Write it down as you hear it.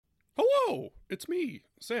Hello, it's me,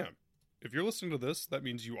 Sam. If you're listening to this, that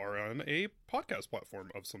means you are on a podcast platform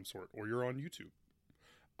of some sort, or you're on YouTube.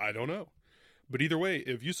 I don't know. But either way,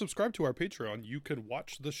 if you subscribe to our Patreon, you can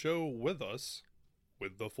watch the show with us,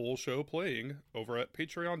 with the full show playing, over at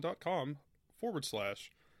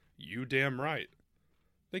patreon.com/you damn right.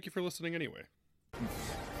 Thank you for listening anyway.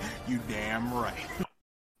 You damn right.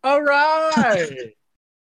 All right.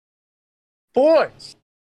 Boys,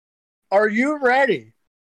 are you ready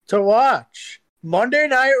to watch Monday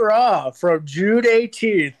Night Raw from June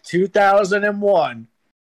 18th, 2001?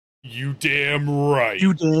 You damn right.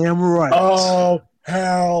 You damn right. Oh,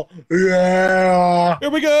 hell yeah. Here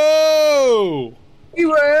we go!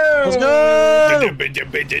 Let's go!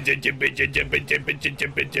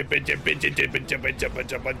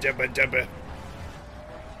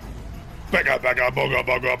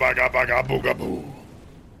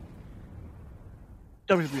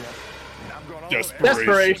 WWF.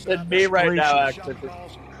 Desperation, me right now, actually.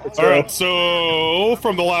 Alright, so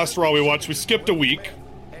from the last Raw we watched, we skipped a week.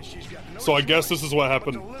 So I guess this is what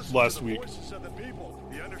happened last week.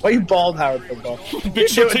 Why you bald, Howard football? Big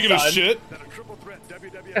Show taking a shit.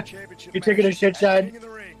 You taking a shit, Shine?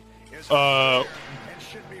 I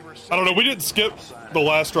don't know. We didn't skip the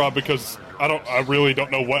last Raw because I really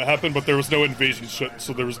don't know what happened, but there was no invasion shit,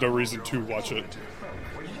 so there was no reason to watch it.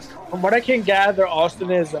 From what I can gather, Austin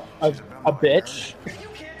is a bitch.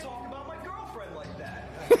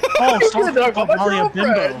 Oh, stop talking about Molly a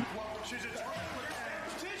bimbo.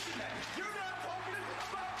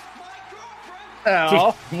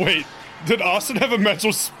 Oh, Wait, did Austin have a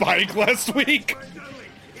mental spike last week?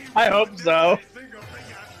 I hope so.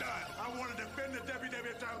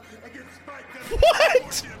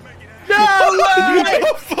 What? No way!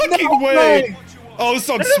 No fucking way! Oh, this is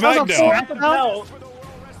on SmackDown. No.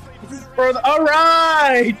 This is for the... All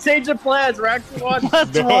right, change of plans. We're actually watching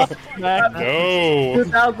No. No.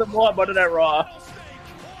 2001 Monday Night Raw.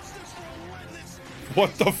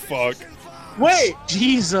 What the fuck? Wait,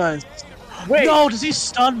 Jesus. wait. No, does he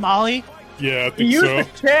stun Molly? Yeah, I He think used so. the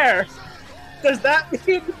chair. Does that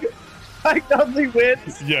mean Spike Dudley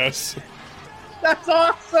wins? Yes. That's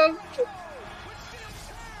awesome.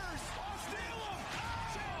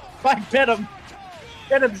 Spike, hit him.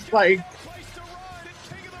 Get him, Spike.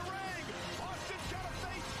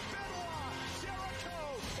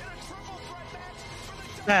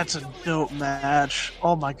 That's a dope match.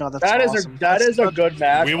 Oh my god, that's That is awesome. that is a good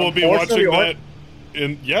match. We will be Unfortunately, watching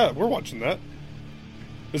that. Yeah, we're watching that.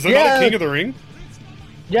 Is that Yeah. not a King of the Ring?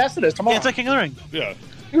 Yes, it is. Come on. Yeah, it's like King of the Ring. Yeah.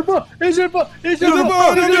 Is it?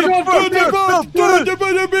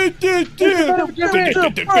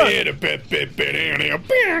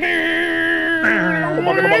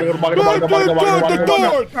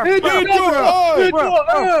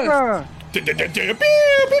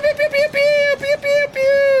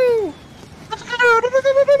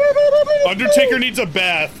 Undertaker needs a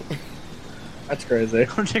bath. That's crazy.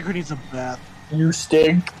 Undertaker needs a bath. You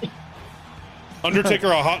stink. Undertaker,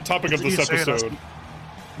 a hot topic of this You say it, episode.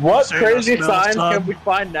 What Say crazy that signs smells, can we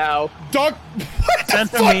find now? Doc, what the Send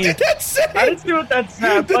to fuck me. did that say? I didn't see what that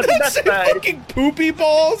said. Did What did that that say say? fucking poopy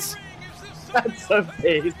balls? That's so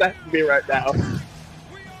base. That can be right now.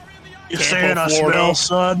 You Tampa, saying I Florida. smell,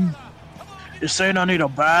 son? You saying I need a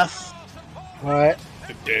bath? What?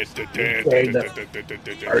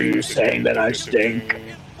 Are you saying that I stink?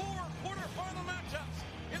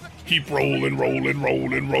 Keep rolling.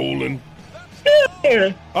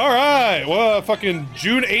 Alright, well, fucking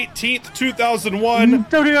June 18th, 2001,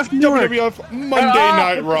 WWF New York. WWF Monday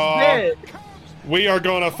Night Raw. We are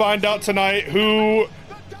going to find out tonight who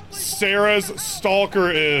Sarah's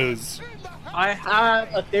stalker is. I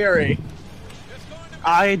have a theory.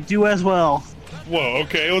 I do as well. Whoa,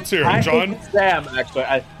 okay, let's hear I it, think John. it's Sam, actually.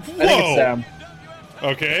 I think Whoa. it's Sam.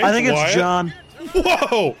 Okay, I think it's Wyatt. John.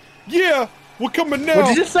 Whoa, yeah, we're coming now. What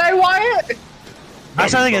did you say, Wyatt? I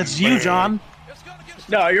think it's you, John.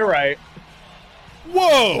 No, you're right.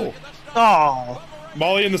 Whoa, Oh,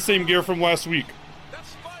 Molly in the same gear from last week.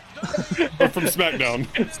 Or from SmackDown.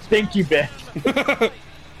 Stinky bitch.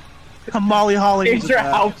 Molly Holly. Change your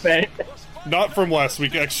outfit. Not from last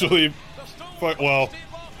week, actually. Well,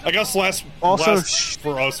 I guess last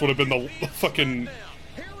for us would have been the fucking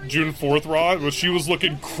June 4th Raw, where she was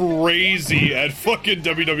looking crazy at fucking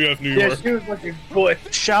WWF New Yeah, York. she was looking good.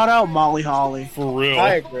 Shout out Molly Holly. For real.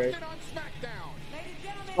 I agree.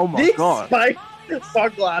 Oh my These god. Spike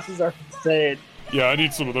sunglasses are insane. Yeah, I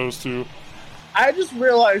need some of those too. I just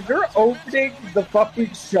realized you're opening the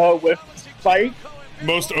fucking show with Spike.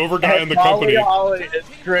 Most over guy in And the Molly company. Holly is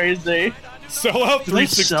crazy. Sell out Do they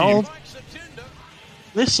 316. sell?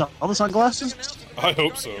 They sell the sunglasses? I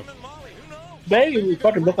hope so. They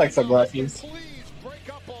fucking look like sunglasses.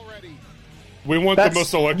 We want That's- the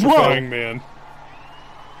most electrifying man.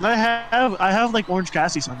 I have like Orange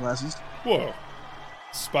Cassidy sunglasses. Whoa.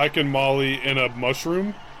 Spike and Molly in a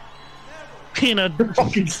mushroom? Peanut.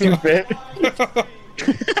 Fucking stupid.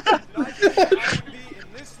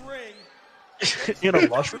 You know,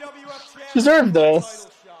 mushroom. Deserve this.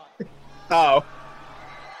 Oh.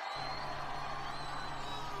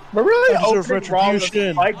 But really, I deserve opening Raw with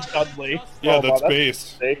retribution. Spike Dudley. Yeah, Oh, that's wow, base.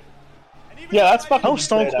 sick. Yeah, that's fucking. Oh,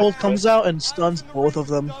 Stone insane, Cold actually. comes out and stuns both of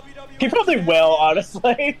them. He probably will,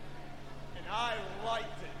 honestly.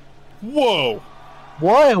 Whoa!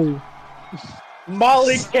 Whoa!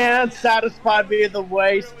 Molly can't satisfy me in the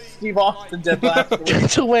way Steve Austin did last week.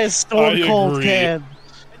 It's the way Stone I Cold agree. can.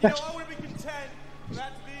 And you know, I would be content for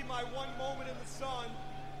that to be my one moment in the sun.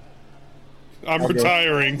 I'm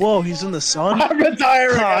retiring. Whoa, he's in the sun? I'm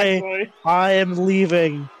retiring, actually. I am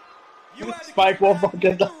leaving. You had to Spike get won't back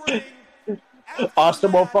fucking- in the ring after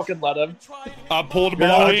Austin won't match fucking let him. and try and I pulled Yeah,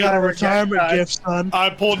 I Molly. got a Molly. retirement Yeah. gift, son. I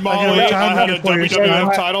pulled I got a Molly. I retirement had a gift for you, WWF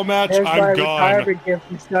son. title match. Here's my I'm gone. retirement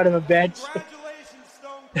gift, you son of a bitch. Congratulations,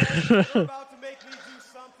 Stone Cold. You're about to make me do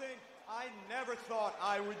something I never thought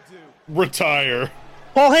I would do. Retire.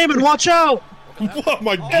 Paul Heyman, watch out! Oh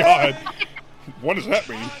my god. What does that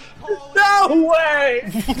mean? No way!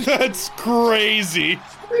 That's crazy.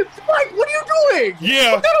 Spike, what are you doing?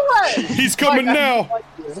 Yeah. Get away! He's coming Spike, I now. don't like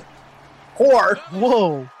you. Whore.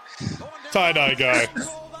 Whoa. Tie-dye guy.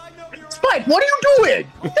 Spike, what are you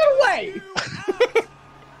doing? Get away!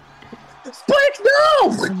 Spike,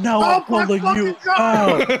 no! Now I'm Oh my calling you fucking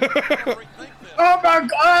God. out. Oh my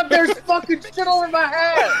god, there's fucking shit over my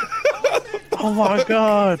head! Oh my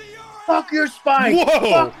god. Fuck you, Spike!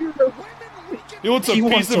 Whoa. Fuck you! He wants a He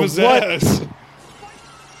piece wants of a his what? ass.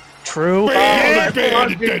 True.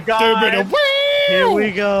 fucking God. Here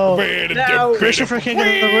we go. Now- Christopher King of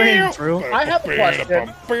the Ring, Drew. I have a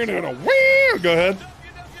question. Go ahead.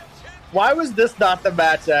 Why was this not the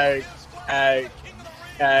match at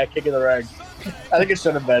King of the Ring? I think it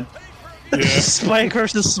should have been. Yeah. Spike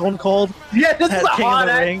versus Stone Cold. Yeah, this is At a King of hot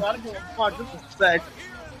the ass. Ring. I don't give a fuck. This is sick.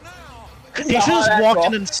 He should have just walked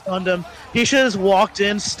in and stunned him. He should have just walked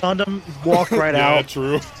in, stunned him, walked right Yeah, out.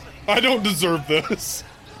 true. I don't deserve this.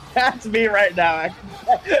 That's me right now.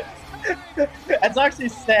 It's actually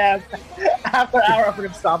Sam. After an hour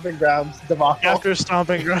of Stomping Grounds debacle. After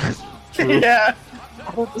stomping ground. True. Yeah.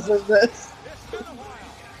 I don't deserve this.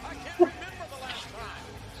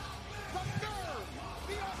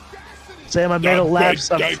 Sam, I made a lapse.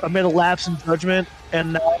 I made a lapse in judgment,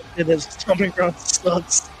 and now it is stomping ground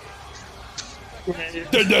sucks. Sancho,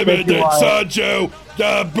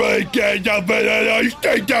 the breaking of the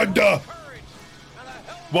state under.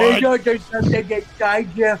 What?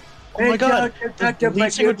 Oh my god, the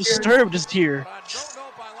lead singer Disturbed is here.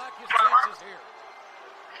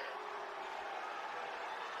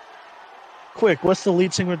 Quick, what's the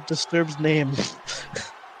lead singer Disturbed's name?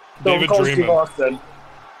 David Stone Cold Steve Dreamin'. Austin.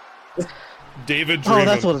 David Oh, Dreamin'.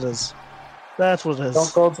 that's what it is. That's what it is. Stone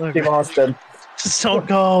Cold Steve Austin. Stone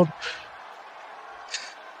Cold.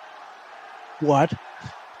 What?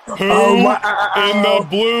 Who Oh, in the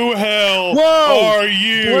blue hell Whoa! are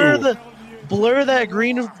you? Blur that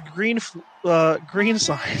green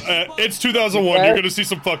sign. It's 2001. Okay. You're going to see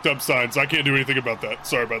some fucked up signs. I can't do anything about that.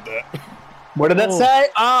 Sorry about that. What did that Oh. say?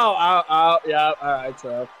 Oh, yeah, alright,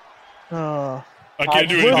 so. Oh. I can't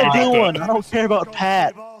do Blur anything Blur the about blue that. one. I don't care about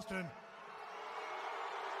Pat.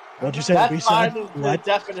 What'd you say? That's B-side? fine. The What?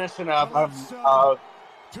 definition of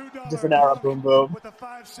different era boom boom.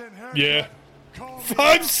 Yeah.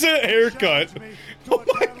 5-cent haircut. Oh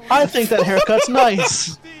my God. I think that haircut's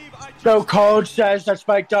nice. So Cold says that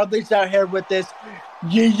Spike Dudley's out here with this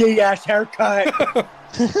yee ass haircut.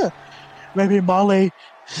 Maybe Molly.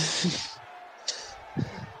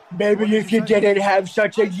 Maybe if you didn't have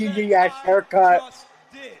such a yee ass haircut,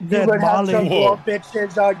 you Then would have some Molly. more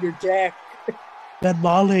bitches on your dick. Then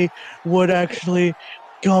Molly would actually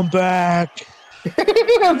come back.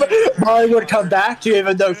 Molly would come back to you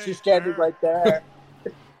even though she's standing right there.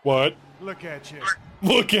 What? Look at you.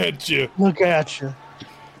 Look at you. Look at you.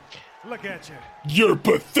 Look at you. You're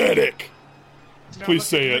pathetic. Now Please look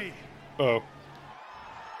say at it. me. Oh.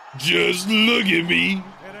 Just look at me.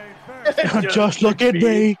 It ain't fair. Just look at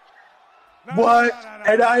me. No, What?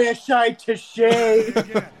 no. And I aside to shave.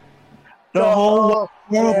 Yeah. The whole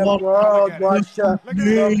damn world. world wants to Look at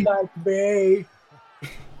look me. like me.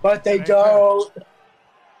 But they Ain't don't.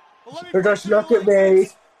 Well, let me They just put it look to you at like me.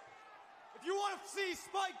 this. If you want to see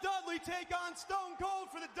Spike Dudley take on Stone Cold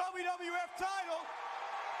for the WWF title,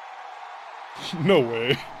 No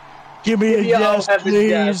way. Give me a Give me a yes, heaven please.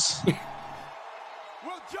 yes. Well,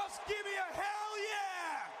 just give me a hell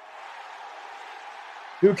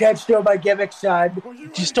yeah! You can't steal my gimmick, son. Well, You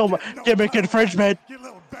stole my gimmick infringement. You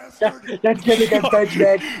little bastard! That's gimmick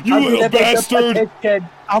infringement. You I'm little gonna make a bastard. petition.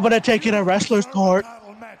 I'm gonna take it in a wrestler's court.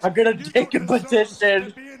 I'm gonna take a petition.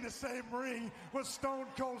 To be in the same ring with Stone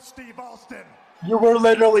Cold Steve Austin. You were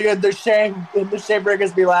literally in the same ring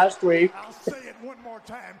as me last week. I'll say it one more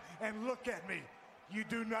time and look at me. You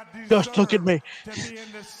do not deserve Just look at me. to be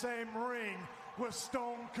in the same ring with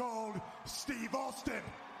Stone Cold Steve Austin.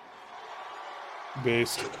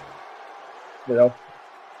 Based. You know.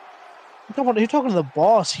 You're talking to the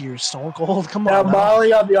boss here, Stone Cold. Come Now on. Now.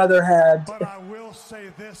 Molly, on the other hand, But I will say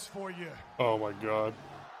this for you, Oh my god.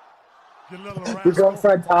 you little your rascal.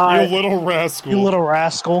 girlfriend You Ty. little rascal. You little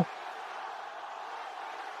rascal.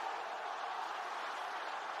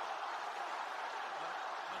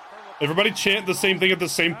 Everybody chant the same thing at the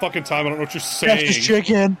same fucking time. I don't know what you're saying. Texas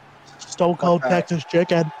chicken. Stone Cold Okay. Texas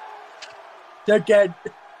chicken. Again,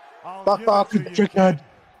 I'll Fuck give it off, to you, chicken. kid.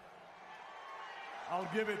 I'll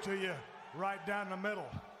give it to you right down the middle.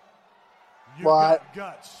 You What?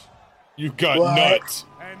 got guts. You got What? nuts.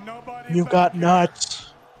 And nobody You back got here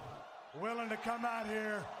nuts. willing to come out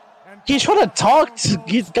here and He's trying to talk to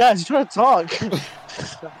guys. He's trying to talk.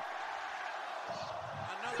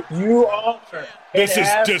 you are. This an is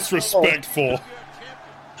asshole. disrespectful.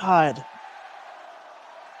 God.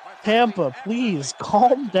 Tampa, please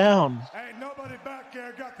calm down. Ain't nobody back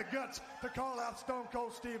there got the guts to call out Stone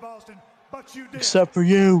Cold Steve Austin, but you did. Except for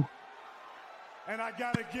you. And I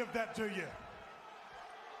gotta give that to you.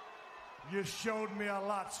 You showed me a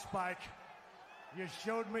lot, Spike. You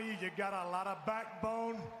showed me you got a lot of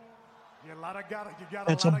backbone. You got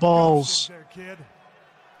It's a lot a of balls. guts in there, kid.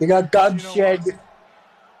 You got gun You know shed. what?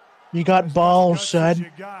 You got As balls, much guts as son.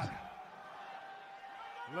 you got.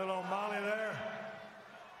 Little Molly there,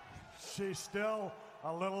 she's still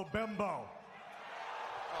a little bimbo.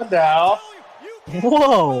 Now,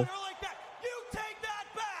 Whoa.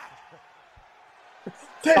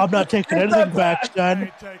 I'm not taking Take anything that back, I son.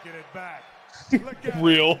 ain't taking it back. Look at her.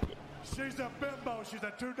 Real. She's a bimbo. She's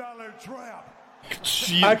a $2 tramp.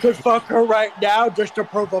 She, I could fuck her right now just to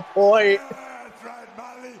prove a point. That's right,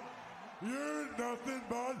 Molly. You're nothing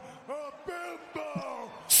but a bimbo.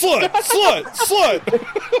 slut, slut,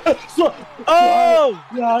 slut. Oh!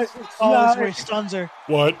 Not, Oh, this is where he not stuns her.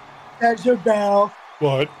 What? Jezebel.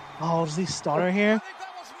 What? Oh, does he stun her here?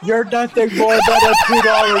 You're nothing more than a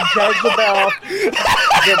 $2 Jezebel.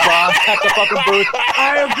 Good boss at the fucking booth.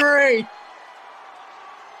 I agree.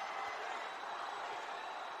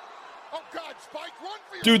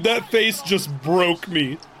 Dude, that face just broke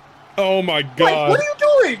me. Oh my Wait, god. what are you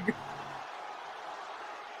doing?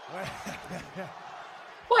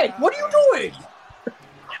 Wait, what are you doing?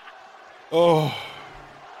 Oh.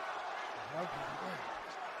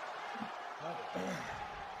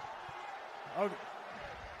 Okay.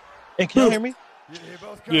 Hey, can you hear me? You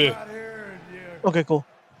both come Yeah. out here and you. Okay, cool.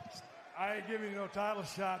 I ain't giving you no title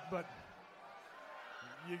shot, but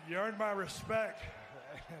you earned my respect.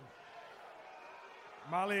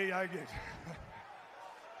 Molly, I get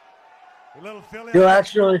a little Philly. You're I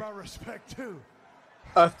actually- earned my respect too.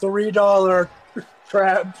 A $3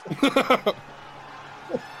 trap.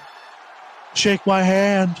 Shake my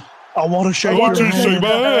hand. I want to shake want your to hand. shake my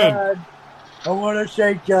hand. I want to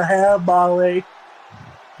shake your hand, Molly.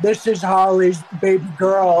 This is Holly's baby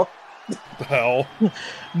girl. The hell? I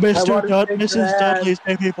Mr. wanna Dud- shake your Mrs. hand. Dudley's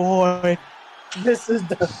baby boy. This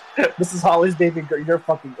is Holly's baby girl. You're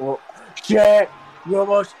fucking old. Shit. You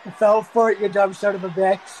almost fell for it, you dumb son of a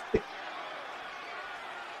bitch.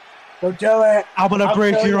 Don't do it. I'm gonna I'll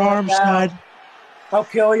break kill your you arm, now. son. I'll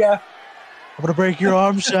kill you. I'm gonna break your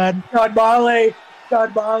arm, son. John Molly.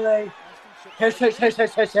 John Molly. Hiss, hiss, hiss,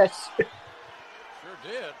 hiss, hiss, hiss.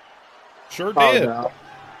 Sure Oh, did. no.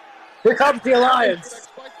 Here comes the Alliance.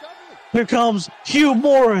 Here comes Hugh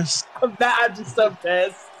Morris. I'm just so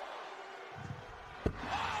pissed.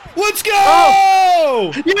 Let's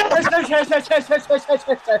go! Hiss, hiss, hiss, hiss, hiss, hiss, hiss, hiss,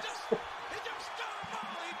 hiss, hiss.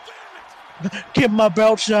 Give him my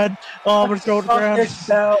belt, son. Oh, I'm gonna throw it Fuck around. this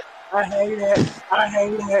belt. I hate it. I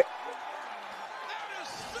hate it.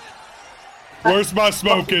 Where's my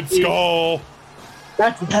smoking skull?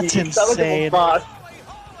 That's That's That looks like a insane. boss.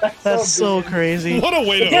 That's so good. crazy. What a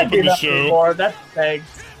way It to can't be open the that show. anymore. That's the thing.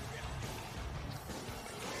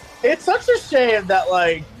 It's such a shame that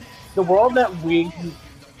like the world that we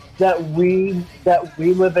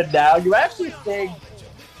live in now. You actually think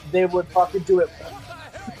they would fucking do it?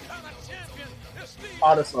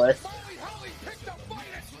 Honestly,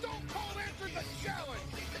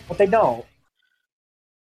 but they don't.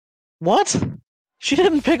 What? She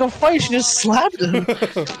didn't pick a fight. She just slapped him.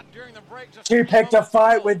 She picked a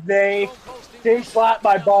fight with me. She slapped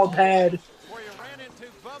my bald head.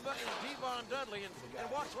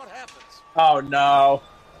 Oh no.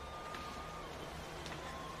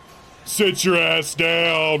 Sit your ass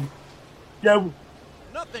down. Yeah,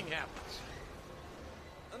 Nothing happens.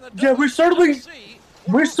 yeah, we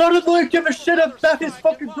suddenly give a shit about his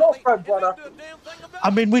fucking girlfriend, brother. I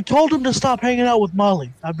mean, we told him to stop hanging out with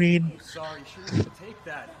Molly. I mean, Sorry, she didn't take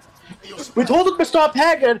that. We told him to stop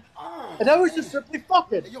hanging, and that was just simply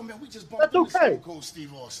fucking. Yo, man, we just bumped That's into okay. Stone Cold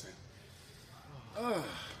Steve Austin.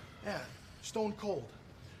 Yeah, Stone Cold.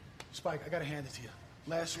 Spike, I gotta hand it to you.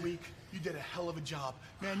 Last week, you did a hell of a job.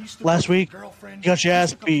 Man, you stood Last up for your week, girlfriend. you got your ass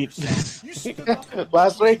stood up for beat. yourself. You stood up for the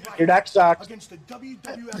Last week, your neck sucks. against the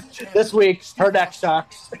WWF champion. This week, Steve her neck Austin.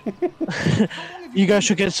 sucks. you guys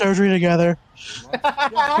should get surgery together.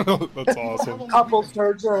 That's awesome. Couple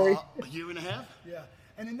surgery. A year and a half? Yeah.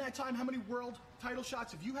 And in that time, how many world title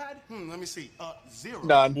shots have you had? Let me see. 0.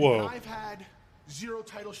 None. Whoa. And I've had 0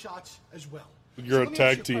 title shots as well. You're a let me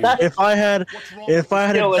tag ask you team. question. If I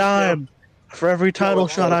had a dime for every title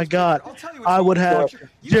shot I got, I would have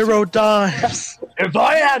 0 dimes. If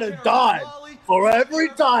I had a dime for every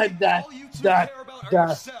time that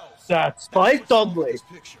Spike Dudley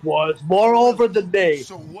was more over than me,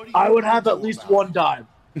 I would have at least 1 dime.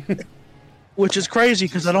 Which is crazy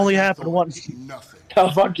because that only happened once. Nothing. Oh,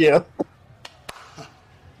 fuck you. What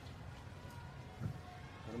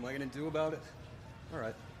am I gonna do about it? All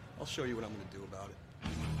right, I'll show you what I'm gonna do about it.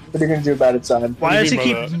 What are you gonna do about it, son? Why do does you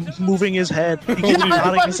he mean keep by moving his head? He keeps What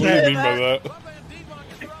nodding his do you mean head. by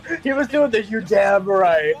that? He was doing the you damn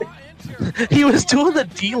right. He was doing the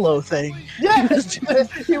D-Lo thing. Yes,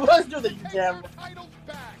 he was doing the you damn right.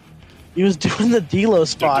 He was doing the D-Lo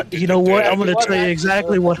spot. You know what? I'm going to tell you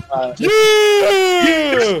exactly what.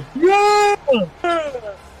 Yeah! Yeah!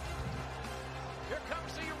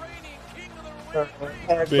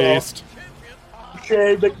 Based.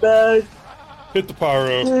 Shane McMahon. Hit the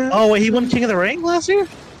pyro. Oh, wait, he won King of the Ring last year?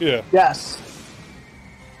 Yeah. Yes.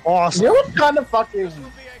 Awesome. You know what's kind of fucking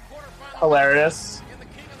hilarious?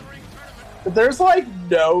 There's like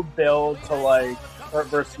no build to like Hurt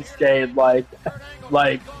versus Shane, like at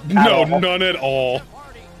No, all. none at all.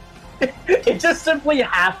 It just simply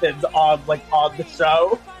happens on the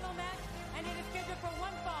show.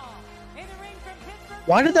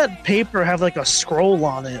 Why did that paper have like a scroll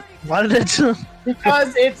on it? Why did it?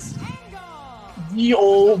 Because it's the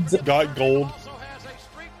old Got gold.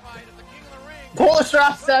 pull the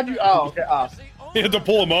strap statue. Oh, okay. He had to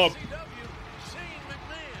pull him up.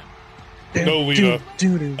 No, Lita.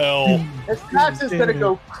 L. This match is gonna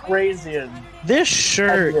go crazy. And This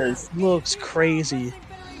shirt Yes. looks crazy.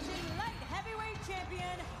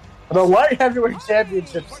 the light heavyweight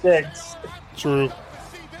championship stinks. True.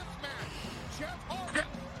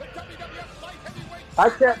 I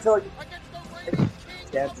can't tell you.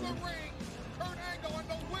 Champion.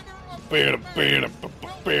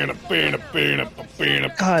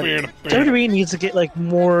 God, WWE needs to get like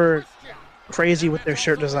more crazy with their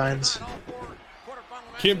shirt designs.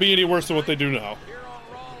 Can't be any worse than what they do now.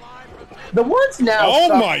 The ones now. Oh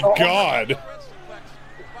suck my so- god!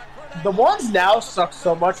 The ones now suck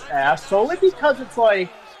so much ass solely because it's like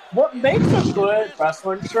what makes a good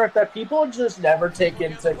wrestling shirt that people just never take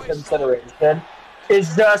into consideration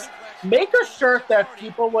is just make a shirt that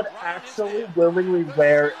people would actually willingly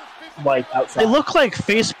wear, like outside. They look like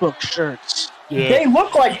Facebook shirts. Yeah. They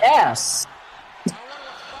look like ass.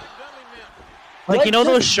 Like, you know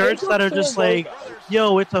those just shirts make that are them just feel like,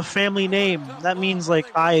 yo, it's a family name. That means like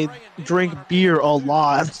I drink beer a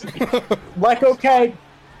lot. like okay.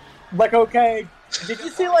 Did you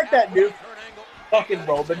see like that new fucking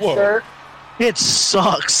Roman Whoa. shirt? It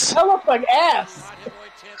sucks. That looks like ass.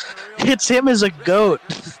 It's him as a goat.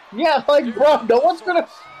 Yeah, like bro, no one's gonna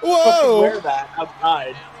fucking wear that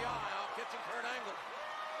outside.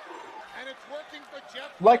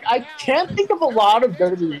 Like I can't think of a lot of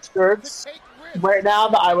WWE shirts right now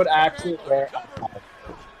that I would actually wear outside.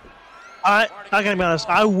 I gotta be honest.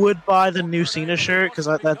 I would buy the new Cena shirt because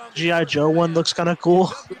that GI Joe one looks kind of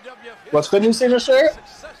cool. What's the new Cena shirt?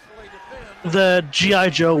 The GI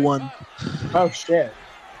Joe one. Oh shit!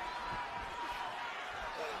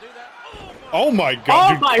 Oh my god,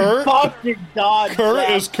 Oh dude, my Kurt, fucking god! Kurt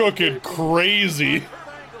Jeff. is cooking crazy.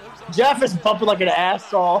 Jeff is bumping like an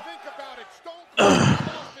asshole.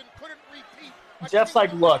 Jeff's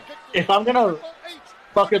like, look, if I'm gonna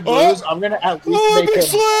fucking lose, I'm gonna at least Oh, make big him.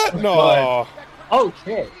 slap! No. Oh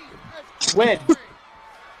shit! Win.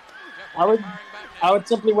 I would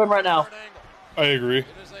simply win right now. I agree.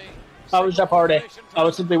 I was Jeff Hardy. I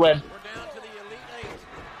would simply win. We're down to the Elite Eight.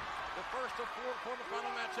 The first of 4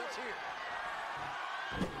 quarterfinal matchups here.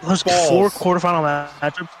 There's Balls. 4 quarterfinal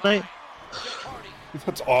matchups tonight.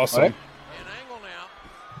 That's awesome. What? And Angle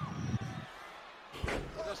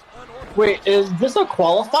now. Just unorthodox. Wait, is this a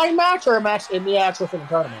qualifying match or a match in the actual fucking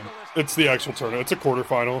tournament? It's the actual tournament. It's a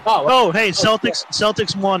quarterfinal. Oh, Hey,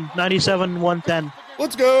 Celtics won 97-110.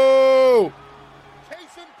 Let's go!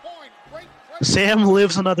 Sam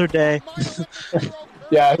lives another day.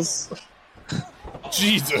 yes.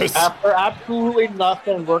 Jesus. After absolutely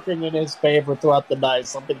nothing working in his favor throughout the night,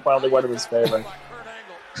 something finally went in his favor.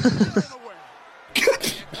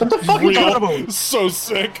 What the fuck are you talking Real. about? So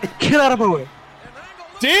sick. Get out of my way.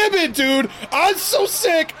 Damn it, dude! I'm so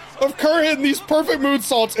sick of Kurt hitting these perfect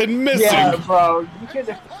moonsaults and missing. Yeah, bro. You can...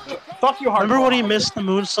 Fuck you, hard. Remember when he missed the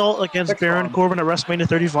moonsault against Baron Corbin at WrestleMania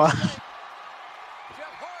 35?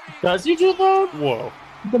 Does he do the Whoa.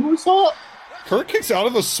 moonsault? Kurt kicks out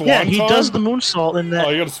of the swan Yeah, he time? does the moonsault in that Oh,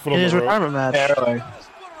 you got his foot on in his the rope. retirement match. Apparently.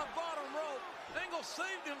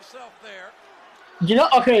 You know,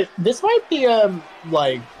 okay, this might be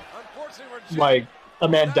like a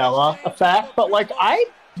Mandela effect, but like I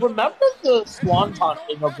remember the swanton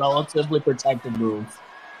being a relatively protected move.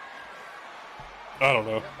 I don't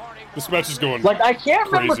know. This match is going Like I can't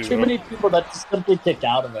remember crazy, too though. many people that just simply kick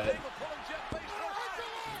out of it.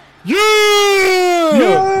 Yeah!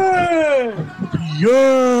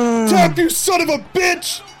 Yeah! Tap, you son of a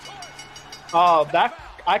bitch! Oh, that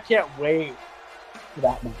I can't wait for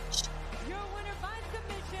that match.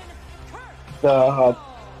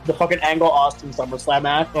 The fucking Angle Austin SummerSlam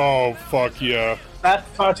match. Oh, fuck yeah. That's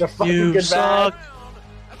such a fucking You good suck. match.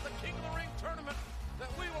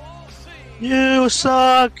 You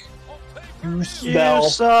suck. You You smell.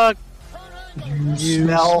 suck. You You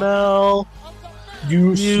smell. smell. You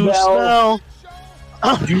You smell.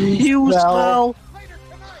 smell. You You smell. smell.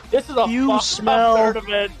 This is a You fucked smell. up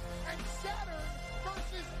tournament.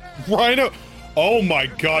 Rhino. Oh my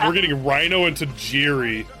god, we're getting Rhino into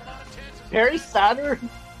Jiri. Perry Saturn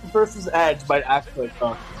versus Edge might actually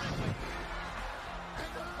cook.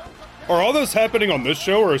 Are all those happening on this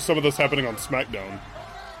show, or is some of this happening on SmackDown?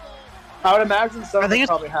 I would imagine some I of think it's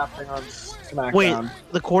it's- probably happening on SmackDown. Wait,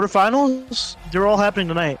 the quarterfinals? They're all happening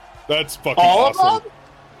tonight. That's fucking all awesome. of them?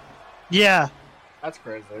 Yeah. That's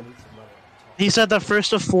crazy. He said the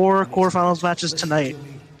first of 4 quarterfinals matches tonight.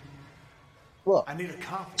 Look, I need a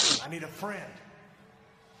confidant. I need a friend.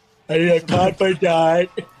 I need a confidant.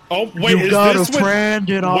 Oh, wait, You is got this a when... friend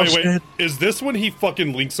in Wait, Austin. is this when he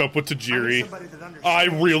fucking links up with Tajiri? Somebody that understands. I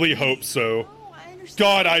really hope so.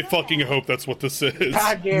 God, I fucking hope that's what this is.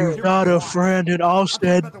 God damn. You got a friend in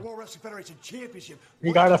Austin. About the World Wrestling Federation Championship. You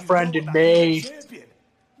What got do a friend know in about me. being champion?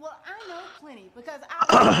 Well, I know plenty because I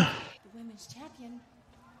was the women's champion.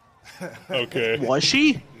 Okay. Was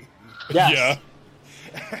she? Yes.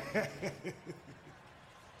 Yeah.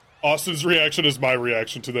 Austin's reaction is my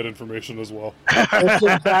reaction to that information as well. This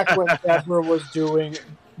is back when Deborah was doing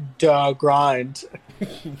the grind.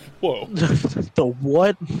 Whoa. The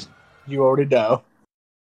what? You already know.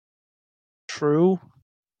 True.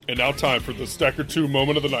 And now time for the Stacker 2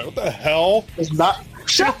 moment of the night. What the hell? It's not.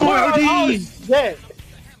 Jeff Oh, Hardy! shit!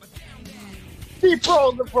 Keep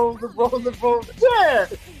rolling, rolling. Yeah!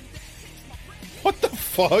 What the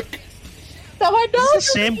fuck? Now I know Is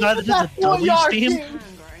this the you same guy that did that the W 4-yard team? kick.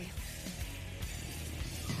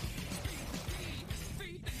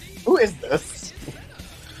 Who is this?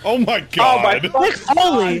 Oh my Oh my god. Mick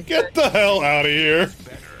Foley! Get the hell out of here.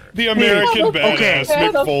 The American Okay. badass,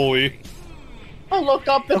 Mick Foley. I look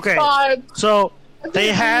up the Okay. time. So, they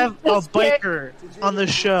have a biker on the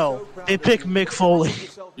show. They pick Mick Foley.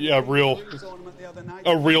 Yeah, a real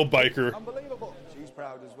biker. Unbelievable. She's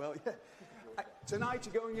proud as well. Yeah. Tonight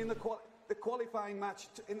you're going in the qualifying match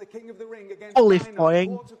in the King of the Ring against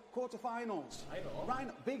Qualifying. quarterfinals.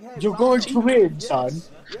 Rhino, big head. You're going to win, son.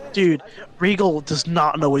 Dude, Regal does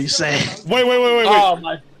not know what he's saying. Wait. Oh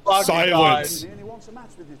my fucking Silence. God. And he wants a match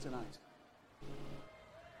with you tonight.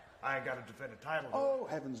 I ain't got to defend a title. Oh,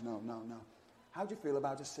 heavens, no. How do you feel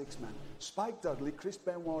about a 6-man? Spike Dudley, Chris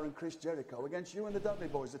Benoit, and Chris Jericho against you and the Dudley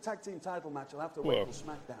Boys. The tag team title match will have to wait Whoa. till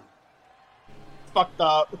SmackDown. Fucked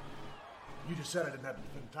up. You just said I didn't have to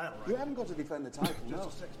defend the title, right? You haven't got to defend the title, no.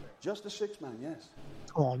 Just a 6-man. Just a 6-man, yes.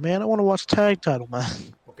 Come on, man. I want to watch tag title, man.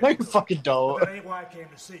 No, you fucking don't. That ain't why I came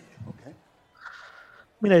to see you. Okay.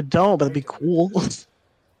 I mean, I don't, but it'd be cool. But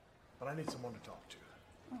I need someone to talk to.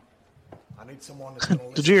 I need someone that's going to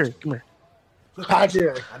listen. Tajiri, come here. Look,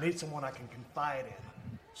 Tajiri. I need someone I can confide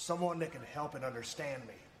in. Someone that can help and understand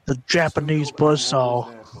me. The Japanese buzzsaw.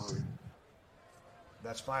 There for you.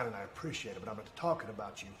 That's fine, and I appreciate it, but I'm not talking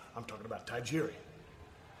about you. I'm talking about Tajiri.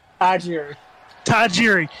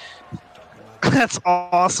 Tajiri. That's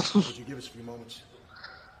awesome. Would you give us a few moments?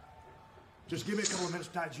 Just give me a couple of minutes,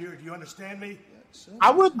 Tajiri. Do you understand me?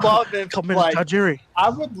 I would love if Tajiri. I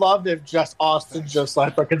would love if just Austin just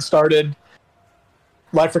like freaking started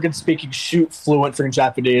like freaking speaking shoot fluent freaking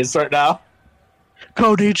Japanese right now.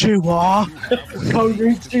 Konnichiwa.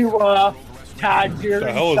 Konnichiwa. Tajiri.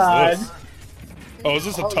 The hell is this? Oh, is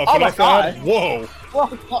this a tough enough ad? Whoa.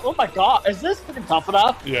 Oh my god, is this freaking tough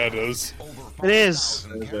enough? Yeah, it is. It is.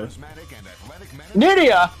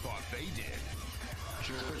 Nydia!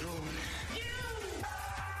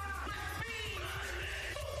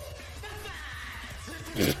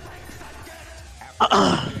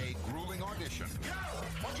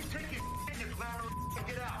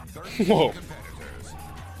 Whoa.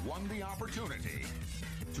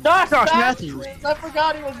 Josh Matthews. I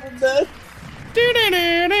forgot he was in this.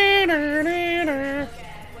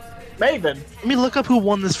 Maven. Let me look up who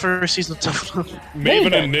won this first season of Tough Enough.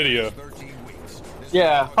 Maven and Nydia.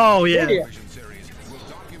 Yeah. Oh, yeah. Nydia.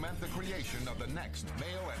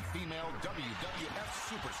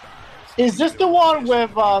 Is this the one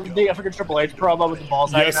with the African Triple H promo with the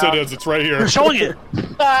balls hanging Yes, out? it is. It's right here. They're showing it.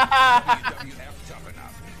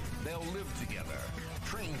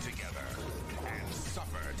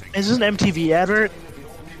 Is this an MTV advert?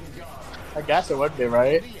 I guess it would be,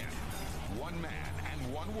 right?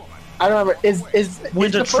 I don't remember. Is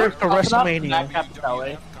Wins the a trip first to Tough Enough WrestleMania. Matt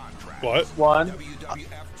Capitelli What? one?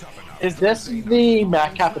 Is this the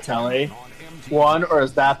Matt Capitelli one, or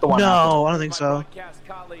is that the one? No, I don't think so.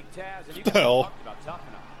 What the hell?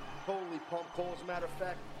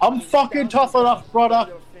 I'm fucking tough enough,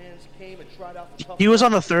 brother. He was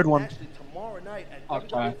on the third one.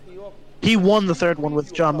 Okay. He won the third one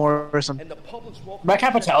with John Morrison. Matt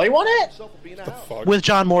Capitelli won it? What the fuck? With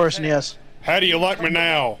John Morrison, yes. How do you like me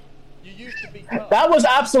now? That was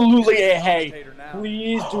absolutely a hey.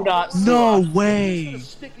 Please do not. No way.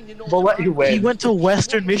 We'll let you win. He went to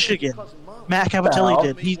Western Michigan. Matt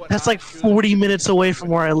Capitelli did. That's like 40 minutes away from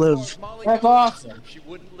where I live. That's awesome. She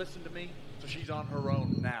wouldn't listen to me, so she's on her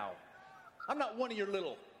own now. I'm not one of your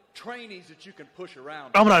little trainees that you can push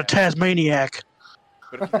around. I'm not a Tasmaniac.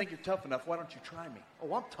 But if you think you're tough enough, why don't you try me?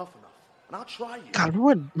 Oh, I'm tough enough, and I'll try you. God,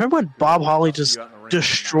 remember when Bob Holly just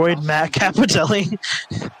destroyed Matt Capitelli?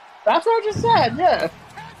 That's what I just said, yeah.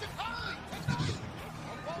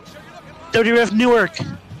 WWF Newark.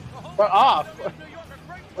 We're off.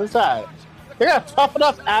 What's that? They got a Tough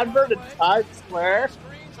Enough advert in Times Square?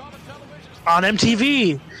 On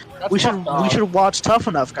MTV. We should watch Tough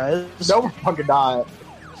Enough, guys. No, we're fucking not.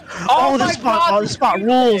 Oh, this spot! Oh, this spot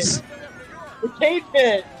rules. The cave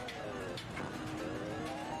pit.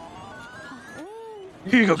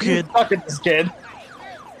 Here you go, kid. Fuck at this kid.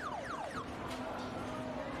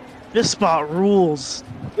 This spot rules.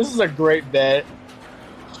 This is a great bit.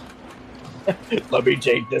 Let me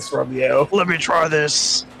take this from you. Let me try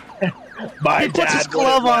this. My He puts his dad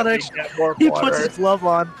glove wouldn't on let it. me get more He puts quarters. his glove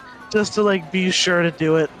on just to like be sure to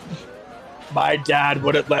do it. My dad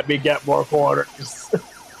wouldn't let me get more quarters.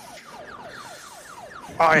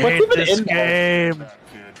 I What's hate even this in there? game.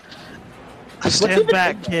 Stand even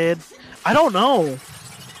back, in kid. I don't know.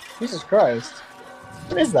 Jesus Christ.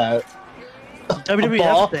 What is that? ball?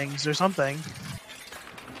 WWF things or something.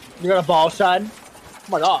 You got a ball shine?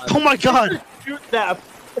 Oh my god. Oh my god. Shoot theft.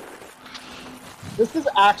 This is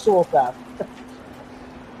actual theft.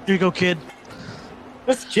 Here you go, kid.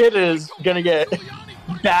 This kid is gonna get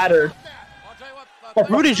battered.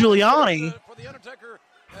 Rudy Giuliani.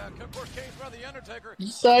 You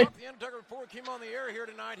say?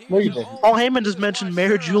 No, you didn't. Paul Heyman just mentioned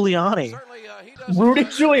Mayor Giuliani. Rudy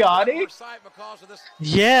Giuliani?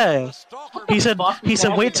 Yeah. He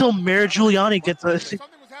said wait till Mayor Giuliani gets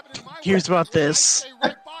hears about this.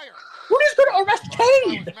 Rudy's gonna arrest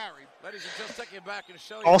Kane!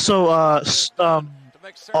 Also,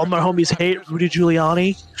 all my homies hate Rudy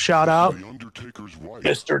Giuliani. Shout out.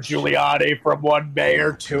 Mr. Giuliani from one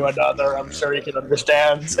mayor to another. I'm sure he can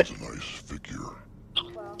understand.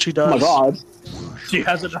 She does. Oh my god. She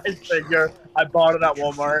has a nice figure. I bought it at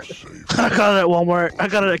Walmart. I got it at Walmart. I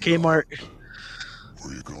got it at Kmart.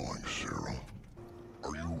 Where are you going, Sarah?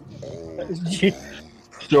 Are you all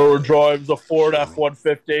Sarah drives a Ford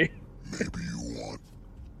F-150. maybe you want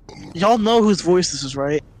Y'all know whose voice this is,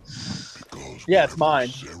 right? Yeah, it's mine.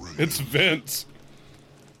 It's Vince.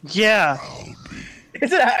 Yeah.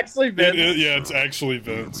 Is it actually Vince? Yeah, it's actually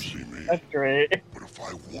Vince. That's great. But if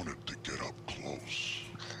I wanted to get up close,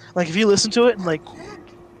 Like, if you listen to it and, like,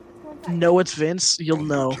 know it's Vince, you'll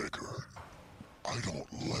know. I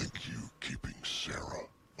don't like you keeping Sarah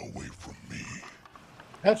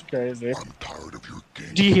That's crazy. I'm tired of your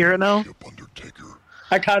game. Do you hear it now? Undertaker.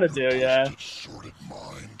 I kind of do, yeah. Sordid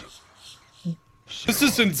mind. This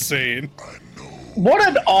is insane. What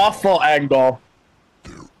an awful angle.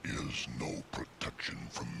 There is no protection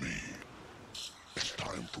from me. It's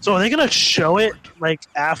time for So are they gonna show it like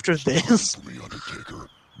after this? me, Undertaker.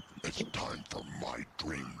 It's time for my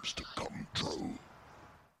dreams to come true.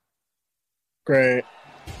 Great.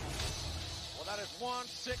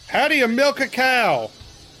 How do you milk a cow?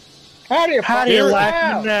 How do you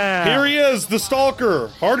like me now? Here he is, the stalker,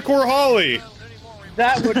 Hardcore Holly.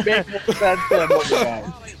 That would make more sense than what you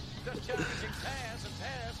guys.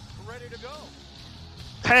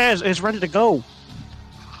 Taz is ready to go.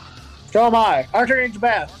 So am I. Archer needs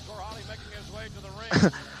bath.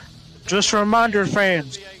 Just a reminder,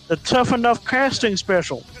 fans, the Tough Enough casting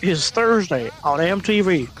special is Thursday on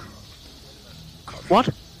MTV. What?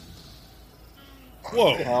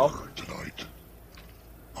 Whoa. Tonight,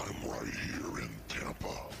 I'm right here in Tampa.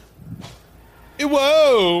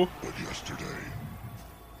 Whoa. But yesterday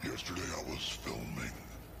I was filming.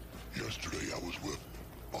 Yesterday I was with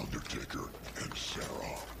Undertaker and Sarah.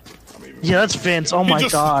 Yeah, that's Vince. Oh my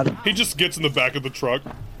god. He just gets in the back of the truck.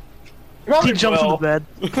 He jumps in the bed.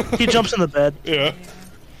 He jumps in the bed. Yeah.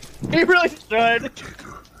 He really should.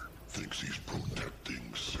 Undertaker thinks he's protecting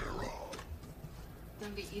Sarah.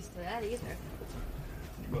 Don't get used to that either.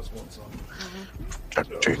 You must want some.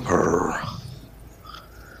 Protecting her.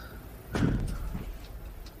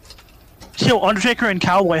 Yo, Undertaker in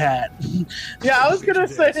cowboy hat. Yeah, I was gonna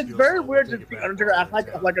say it's very weird to see Undertaker act like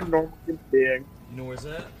a normal human being. You know where's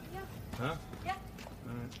that? Yeah. Huh? Yeah.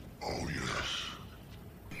 Oh yes.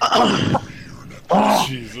 Oh,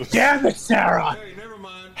 Jesus. damn it, Sarah! Hey, never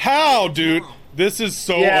mind. How, dude? This is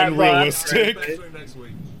so Yeah, bro, unrealistic. that's Next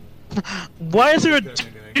week. Why is there a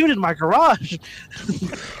dude in my garage?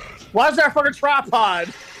 Why is there a fucking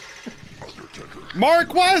tripod?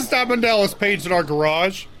 Mark, why is Diamond Dallas Page in our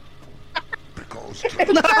garage? You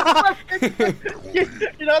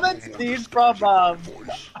know that scene from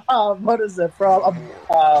what is it from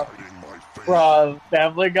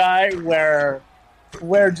Family Guy where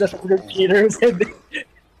just Peter's in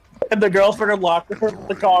the girls fucking locked her in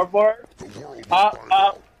the cardboard.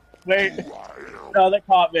 Wait, no, that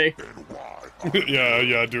caught me.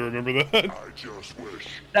 yeah, I do remember that.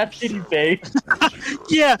 That's TDP.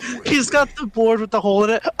 Yeah, he's got the board with the hole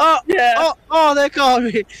in it. Oh, Yeah, oh, that caught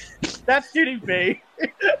me. that's TDP.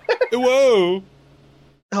 Whoa.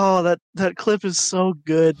 Oh, that clip is so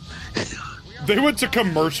good. They went to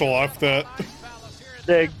commercial off that.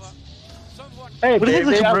 Thanks. Hey, What do you think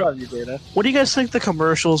baby, the I commer- love you, Dana. What do you guys think the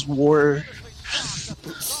commercials were?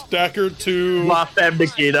 Stacker 2. La Femme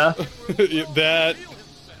Nikita. That.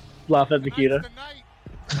 La Femme Nikita.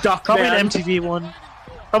 Duckman. Probably an MTV one.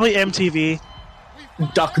 Probably MTV.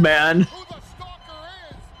 Duckman.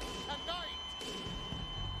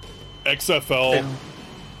 XFL.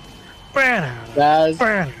 Brown, Baz.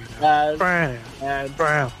 brown, Baz. brown, Baz.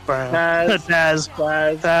 brown, brown. Taz. Taz,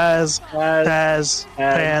 Baz. Taz, Taz,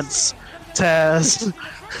 pants, Taz.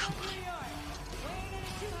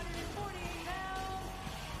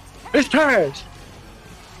 It's Taz.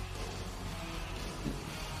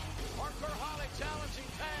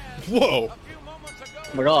 Whoa.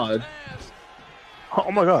 Oh my god.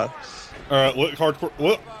 Oh my god. Alright,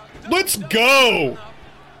 let's go!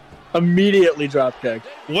 Immediately dropkick.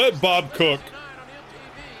 Let Bob cook.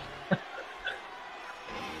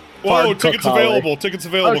 Whoa, Hard tickets cook, Holly. available. Tickets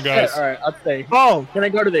available, Oh, guys. shit. Alright, I'll stay. Oh, Can I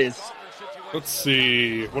go to these? Let's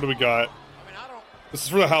see. What do we got? This is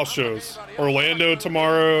for the house shows. Orlando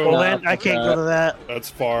tomorrow. Well, Orlando, I can't go to that. That's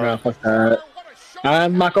far. No, fuck that.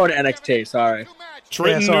 I'm not going to NXT, sorry.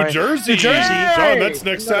 Trenton, Yeah, sorry. New Jersey. New Jersey. John, that's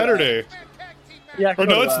next Saturday. Yeah, I Or can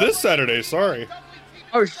no, go to it's that. this Saturday. Sorry.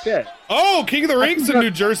 Oh shit. Oh, King of the Ring's in go-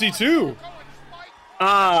 New Jersey too.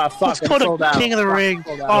 Ah, fuck. Let's it's go sold to out. King of the Fuck, Ring.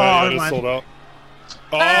 sold Oh, out. Yeah, never it is mind. sold out.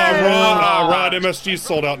 Oh, Hey! Rod MSG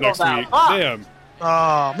sold out next out. week. Ah. Damn.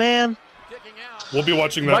 Oh man. We'll be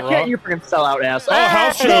watching that Why Raw. can't you freaking sell out, ass? Oh,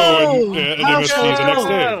 house show No! and House MSG the next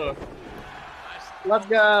show! day. Let's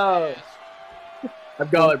go. I'm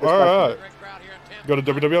going. All right. Go to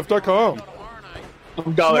WWF.com. I'm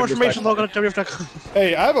For going. more information, log on to WWF.com.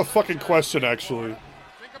 Hey, I have a fucking question actually.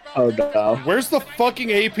 Oh no. Where's the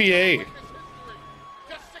fucking APA?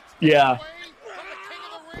 Yeah.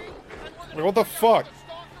 Like, what the fuck?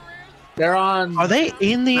 They're on. Are they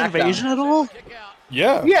in the SmackDown. invasion at all?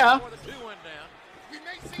 Yeah. Yeah.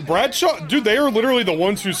 Bradshaw, dude, they are literally the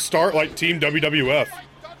ones who start like Team WWF.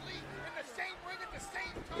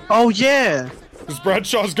 Oh yeah. Because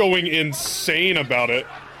Bradshaw's going insane about it.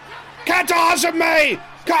 Kata Hajime!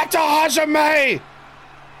 Kata Hajime!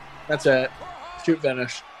 That's it. Shoot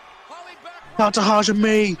finish. Tanahashi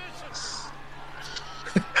me.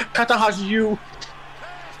 Tanahashi you.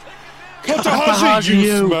 Tanahashi,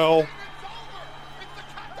 you smell.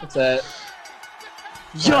 That's it.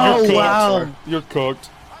 Yo, wow. You're cooked.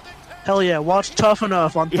 Hell yeah, watch Tough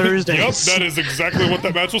Enough on Thursdays. Yep, that is exactly what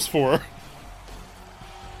that match was for.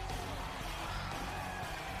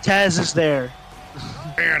 Taz is there.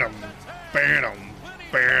 Bam, bam,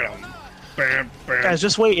 bam, bam, bam. Guys,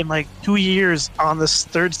 just wait in like 2 years on this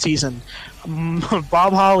third season.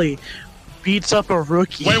 Bob Holly beats up a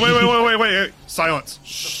rookie. Wait. Silence.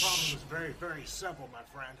 The problem is very, very simple, my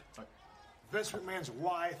friend. Vince McMahon's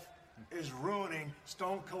wife is ruining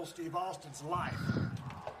Stone Cold Steve Austin's life.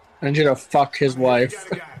 I need you to fuck his wife. You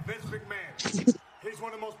got a guy, Vince McMahon. He's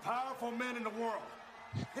one of the most powerful men in the world.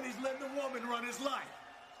 And he's letting a woman run his life.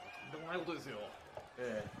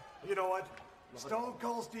 You know what? Stone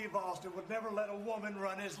Cold Steve Austin would never let a woman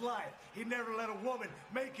run his life. He'd never let a woman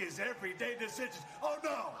make his everyday decisions. Oh,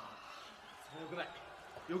 no!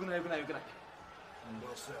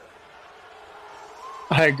 Well said.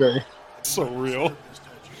 I agree. So real.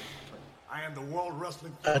 I am the World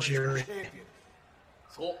Wrestling Jerry. Champion.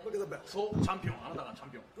 Look at the belt.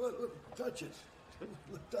 Look, touch it.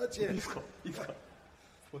 Look, touch it.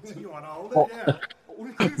 You want to hold it?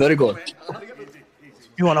 Yeah. Very good.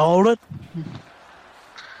 You want to hold it?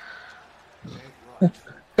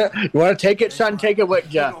 You want to take it, son? Take it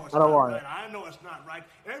with you. I don't want it. I know it's not right.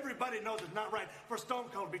 Everybody knows it's not right for Stone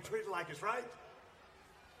Cold to be treated like it's right.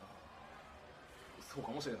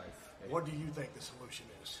 What do you think the solution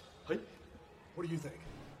is? What do you think?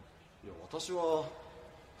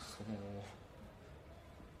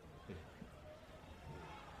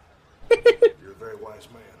 You're a very wise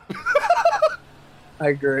man. I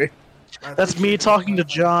agree. That's me talking to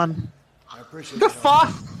John. I appreciate The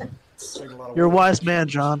fuck? You're a wise man,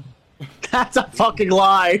 John. That's a fucking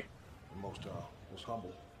lie. Most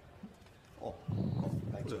humble.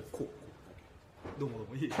 Thank you.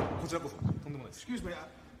 Excuse me.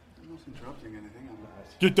 I'm not interrupting anything.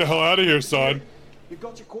 Get the hell out of here, son. You've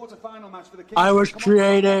got your quarterfinal match for the King. I was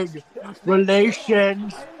creating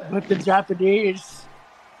relations with the Japanese.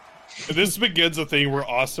 This begins a thing where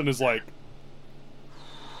Austin is like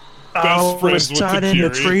best friends with signing the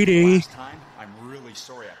Tajiri. treaty. Last time, I'm really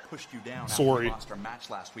sorry I pushed you down after Sorry. we lost our match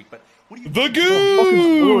last week, but what do you The think?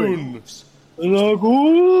 Goon! The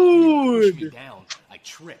Pushed me good. down. I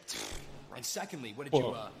tripped. And secondly, what did you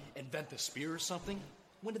Whoa. invent the spear or something?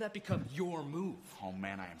 When did that become your move? Oh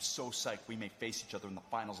man, I am so psyched we may face each other in the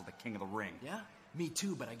finals of the King of the Ring. Yeah, me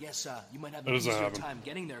too. But I guess you might have That an doesn't easier happen. time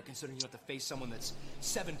getting there, considering you have to face someone that's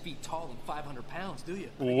 7 feet tall and 500 pounds, do you?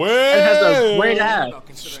 Way! It has a great ass. About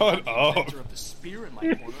considering Shut I'm the up. inventor of the spear in my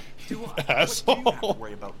corner, do I? What do you have to Asshole.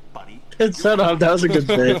 worry about, buddy? Shut up. That was a good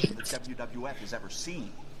bit. The WWF has ever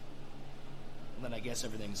seen. Then I guess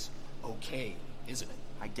everything's okay, isn't it?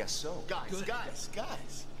 I guess so. Guys.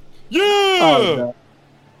 Yeah! Oh, no.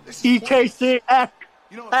 EKCX.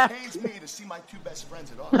 You know, it pains me to see my two best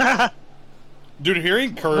friends at all. Dude,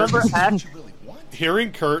 hearing Kurt Remember Ash? You really want?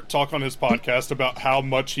 hearing Kurt talk on his podcast about how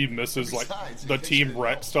much he misses like the Team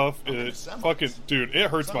Wreck stuff, it fucking dude, it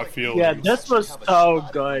hurts my feelings. Yeah, this was so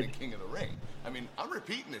good. King of the Ring. I mean, I'm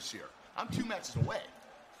repeating this year. I'm 2 matches away.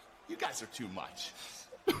 You guys are too much.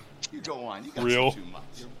 You go on. You guys Real. are too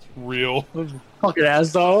much. Real. Fucking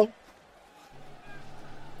asshole.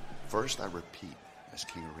 First, I repeat, as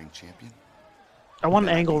King of the Ring champion, I want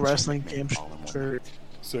an Angle Wrestling game shirt.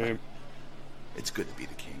 Same. it's good to be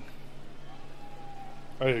the king.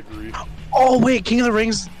 I agree. Oh wait, King of the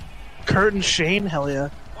Rings, Kurt and Shane. Hell yeah.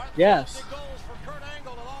 Yes.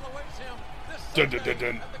 Dun dun dun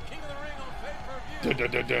dun. Dun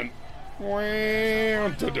dun dun dun. Wow.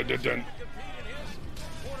 Dun dun dun dun.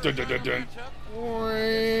 Dun dun dun dun.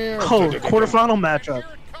 Oh, quarterfinal matchup.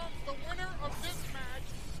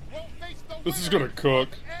 This is gonna cook.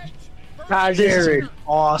 Tajiri.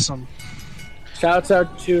 Awesome. Shouts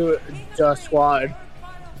out to the squad.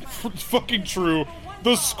 It's fucking true.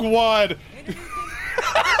 The squad.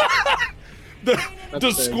 the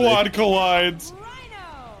crazy. squad collides.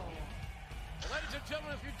 Ladies and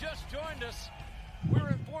gentlemen, if you just joined us, we were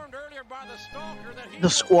informed earlier by the stalker that he The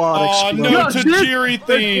squad. Oh exploded. no, Tajiri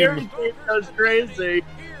The theme. theme was crazy.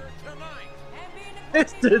 here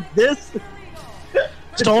tonight. This.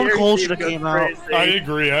 Stone Tajiri Cold theme should have goes came out. crazy. I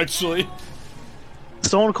agree, actually.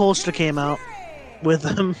 Stone Cold should have came out with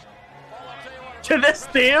him. To this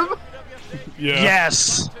theme? Yeah.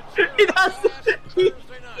 Yes. He does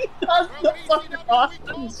the fucking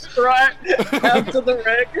Austin strut out to the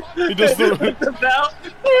ring. He does the- with the belt.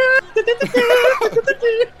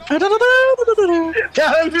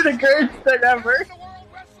 That would be the greatest thing ever.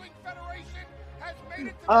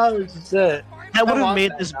 Oh shit! That would have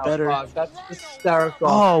made this better. That's hysterical.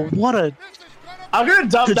 Oh, what a I'm gonna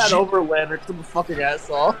dump that over Lander to the fucking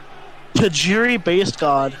asshole. Tajiri base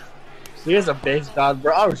god. He is a base god,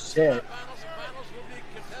 bro. Oh shit!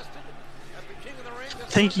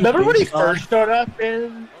 Thank you. Remember when he base god. first showed up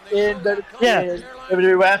in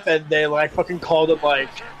WWF and they like fucking called him like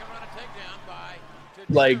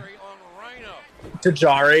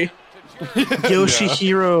Tajiri?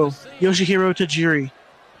 Yoshihiro Tajiri.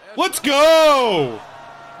 Let's go! Oh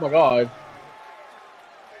my god.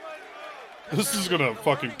 This is gonna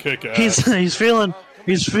fucking kick ass. He's feeling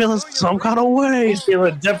some kind of way. He's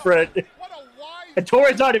feeling different. And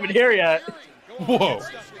Tori's not even here yet. Whoa.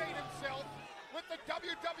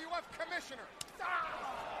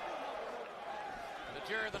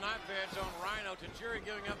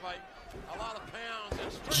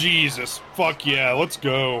 Jesus. Fuck yeah. Let's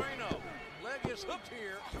go.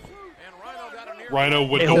 Rhino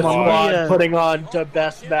with the line. Putting on the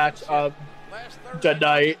best match of the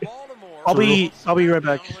night. I'll be right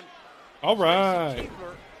back. All right.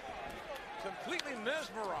 Completely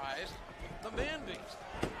mesmerized the man beast.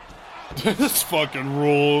 This fucking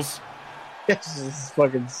rules. This is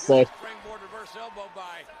fucking sick. Springboard reverse elbow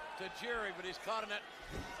by Tajiri, but he's caught in that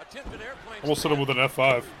attempted airplane. Almost hit him with an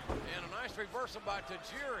F5. And a nice reversal by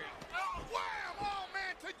Tajiri. Oh, wham! Oh,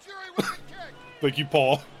 man, Tajiri with the kick. Thank you,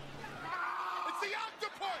 Paul. It's the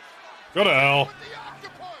octopus. Go to hell.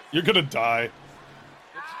 You're gonna die.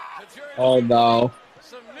 Oh no.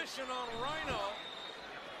 Submission on Rhino.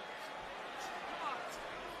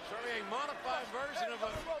 Showing a modified version of an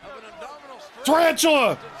abdominal stretch.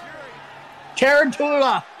 Tarantula!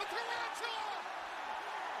 Tarantula!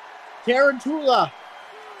 Tarantula!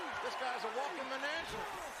 This guy's a walking menagerie.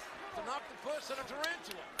 It's an octopus and a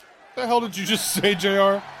tarantula. What the hell did you just say,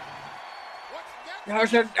 JR?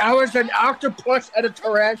 That was an octopus and a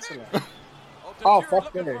tarantula. Oh,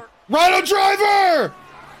 fuck me. Rhino Driver!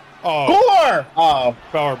 Oh. Gore! Oh.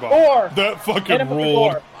 Powerbomb. Gore! That fucking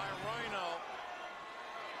ruled.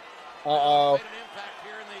 Uh-oh.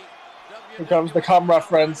 Here comes the cum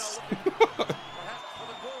reference.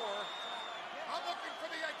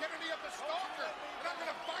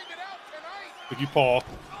 Thank you, Paul.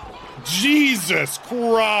 Jesus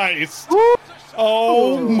Christ!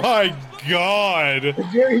 Oh my god!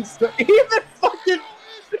 Even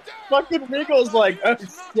fucking Regal's like, oh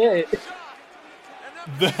shit.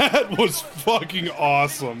 That was fucking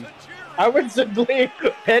awesome. I would simply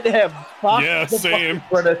hit him. Fuck yeah, the same.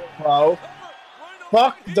 British, bro.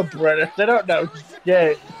 Fuck the British. They don't know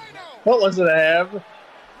shit. Don't listen to him.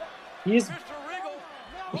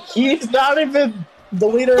 He's not even the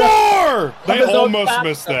leader. Gore! They almost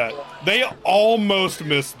missed that. They almost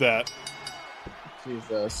missed that.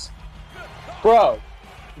 Jesus. Bro,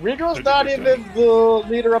 Regal's not even the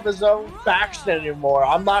leader of his own faction anymore.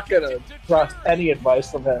 I'm not gonna trust any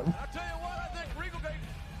advice from him.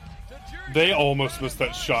 They almost missed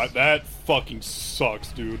that shot. That fucking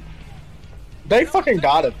sucks, dude. They fucking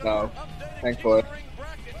got it, though. Thankfully.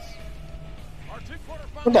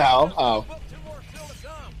 What the hell? Oh.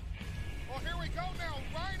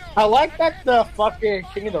 I like that the fucking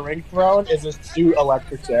King of the Ring throne is a suit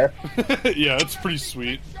electric chair. Yeah, it's pretty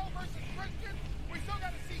sweet.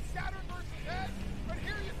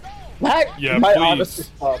 Yeah,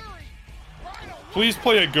 please. Please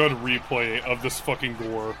play a good replay of this fucking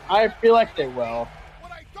gore. I feel like they will.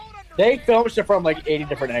 They filmed it from like 80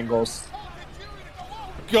 different angles.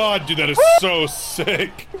 God, dude, that is so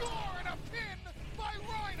sick.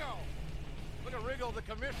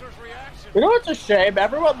 You know what's a shame?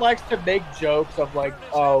 Everyone likes to make jokes of like,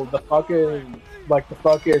 oh, the fucking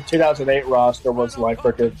 2008 roster was like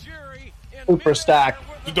freaking super stacked.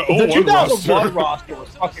 Dude, the 2001 roster was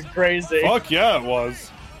fucking crazy. Fuck yeah, it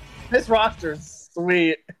was. This roster is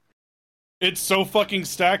sweet. It's so fucking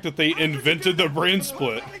stacked that they invented the brain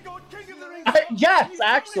split. Yes,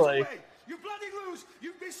 actually.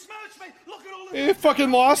 It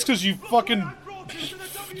fucking lost because you fucked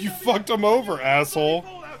them over, asshole.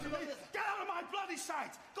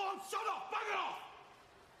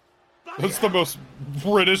 That's the most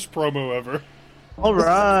British promo ever. All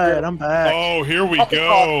right, I'm back. Oh, here we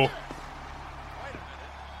go.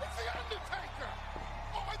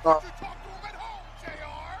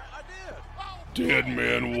 Dead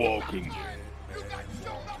man walking.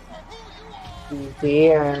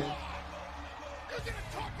 Here.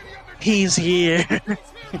 He's here.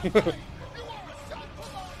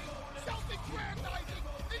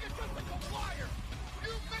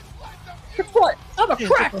 Guess what? I'm a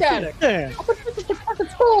crack addict. I'm a fucking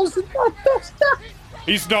Balls is not the Stalker.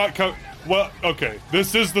 He's not well, okay.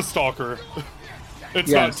 This is the Stalker.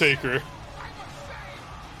 It's not Taker.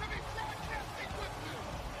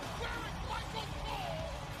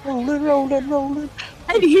 Rolling, rolling, rolling.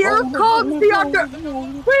 And here comes the Under.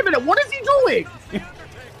 Wait a minute, what is he doing?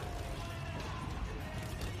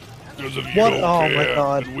 Because if you What? don't Oh care, my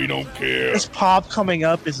god. we don't care. This pop coming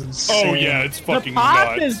up is insane. Oh yeah, it's fucking The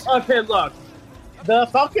pop nuts. is okay. Look, the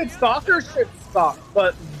fucking Stalker shit sucks,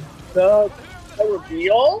 but the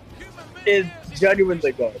reveal is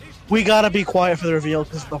genuinely good. We gotta be quiet for the reveal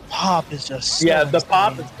because the pop is just so Yeah, the insane.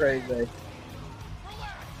 pop is crazy.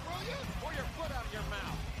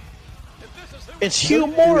 It's Hugh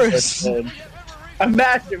Morris.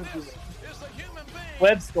 Imagine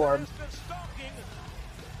Webstorm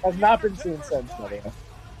has not been seen since. Anyway.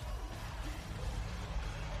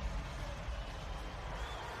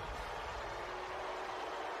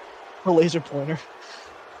 A laser pointer.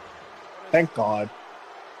 Thank God.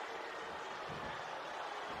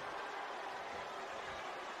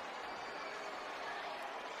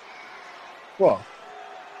 Whoa.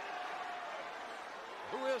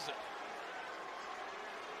 Who is it?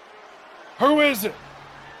 Who is it?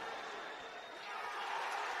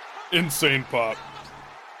 Insane pop.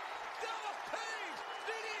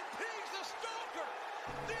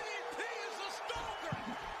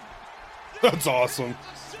 That's awesome.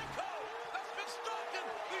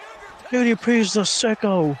 DDP's the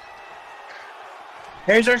sicko.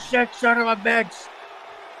 Here's our sick son of a bitch.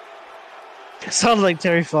 It sounded like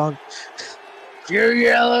Terry Funk. You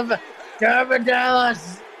yelling, Diamond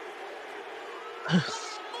Dallas.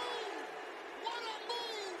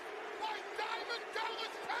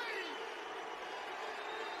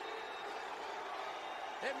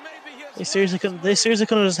 They seriously couldn't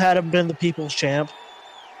have just had him been the people's champ.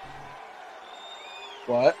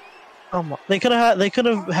 What? Come on. They could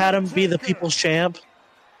have had him be the people's champ.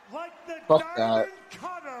 Fuck that.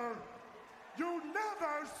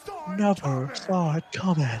 Never saw it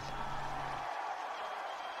coming.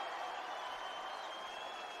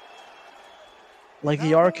 Like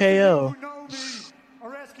the RKO.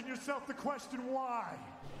 Are asking yourself the question why?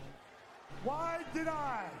 Why did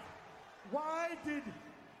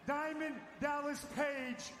Diamond Dallas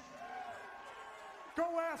Page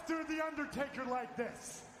go after The Undertaker like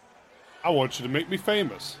this? I want you to make me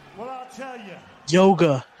famous. Well, I'll tell you.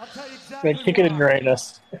 Yoga. I'll tell you exactly Kick it in your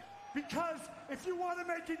anus. Because if you want to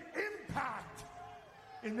make an impact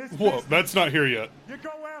in this Whoa, business, that's not here yet. you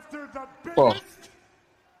go after the biggest, Whoa.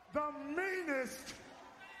 the meanest,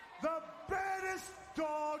 the baddest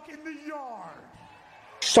dog in the yard.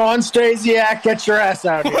 Sean Stasiak, get your ass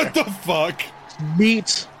out here. What the fuck?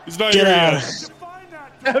 Meat. He's not Get here out.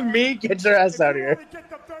 yet. Me, get your ass out here. Get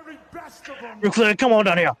the very best of them. Ric Flair, come on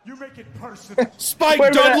down here. You make it personal. Spike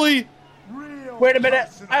Wait a minute. Dudley! Real Wait a minute.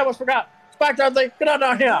 personal. I almost forgot. Spike Dudley, get on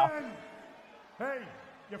down here. Then, hey,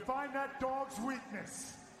 you find that dog's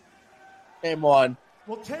weakness. Name one.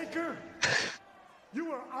 Well, Taker,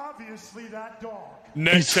 you are obviously that dog.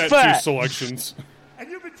 Neck He's tattoo fat. selections. And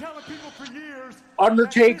you've been telling people for years.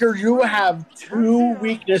 Undertaker, that this you right have two here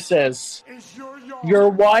weaknesses. is your yard. Your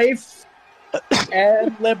wife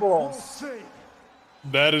and We'll liberals. see.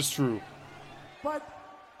 That is true. But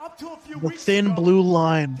up to a few The weeks thin ago, blue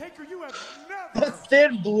line. Taker, you have The never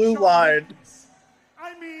thin blue shown line. weakness.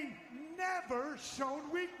 I mean, never shown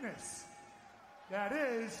weakness. That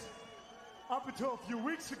is, up until a few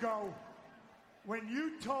weeks ago, when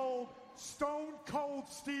you told Stone Cold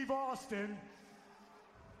Steve Austin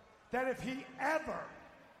that if he ever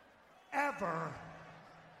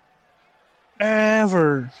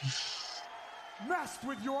messed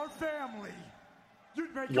with your family,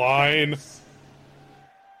 you'd make him Line. famous.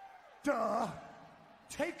 Duh.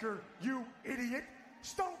 Taker, you idiot.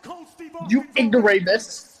 Stone Cold Steve Austin. You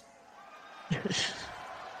ignoramus.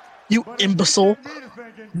 You imbecile.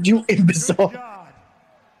 You imbecile. God.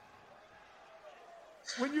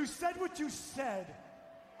 When you said what you said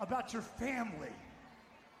about your family,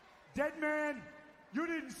 dead man, you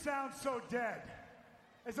didn't sound so dead.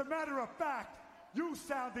 As a matter of fact, you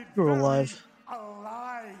sounded You're very alive.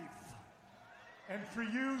 alive. And for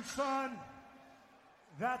you, son,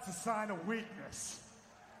 that's a sign of weakness.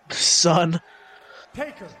 Son.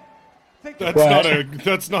 Taker, think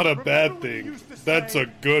That's not a bad thing. That's a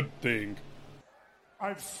good thing.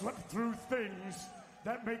 I've slept through things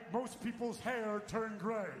that make most people's hair turn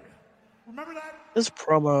gray. Remember that? This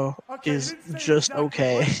promo Okay, is you didn't say just exactly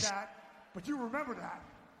okay. like that, but you remember that.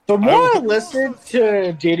 The more I listen to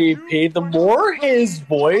DDP, the more his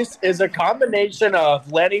voice is a combination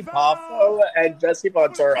of Lenny Poffo and Jesse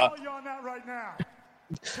Ventura. Call you on that right now.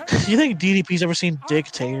 You think DDP's ever seen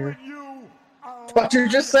Dictator? What'd you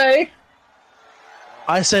just say?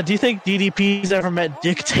 I said, do you think DDP's ever met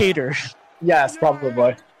Dictator? Yes,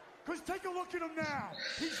 probably. Because take a look at him now.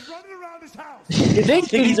 He's running around his house. You think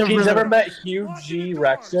he's DDP's ever met Hugh G.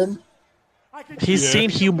 Rexon? He's seen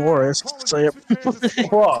Hugh Morris. So yep.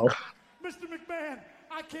 Whoa. Mr. McMahon,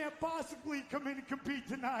 I can't possibly come in and compete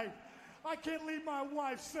tonight. I can't leave my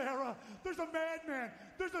wife, Sarah. There's a madman.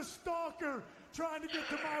 There's a stalker trying to get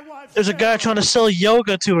to my wife. There's a guy trying to sell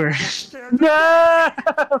yoga to her. No!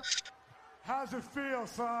 How's it feel,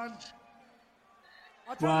 son?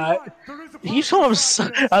 What? You told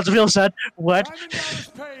him I feel sad. What?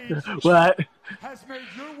 What? Has made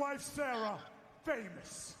your wife, Sarah,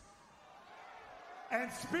 famous.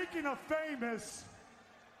 And speaking of famous,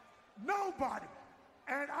 nobody,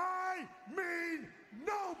 and I mean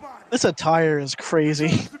nobody. This attire is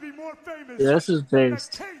crazy. Yeah, this is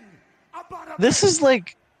based. This is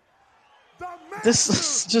like. This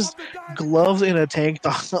is just gloves in a tank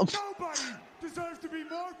top. Nobody deserves to be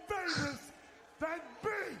more famous than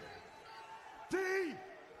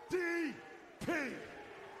DDP.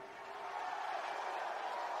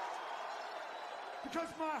 Because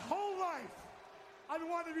my whole life, I've been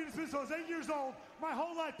wanting to be in this business since I was 8 years old. My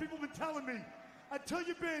whole life, people have been telling me, until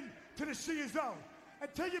you've been to the CSO,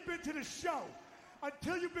 until you've been to the show,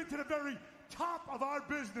 until you've been to the very top of our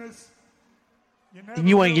business,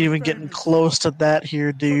 you ain't even getting close to that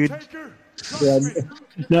here, dude. Yeah,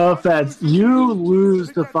 no offense. You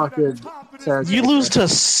lose to fucking Sarah. You lose to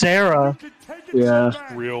Sarah. Yeah.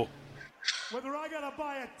 Real. Whether I gotta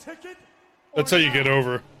buy a ticket, That's how you get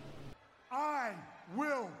over. I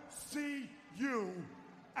will see you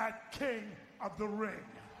at King of the Ring.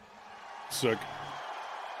 Sick.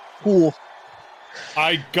 Cool.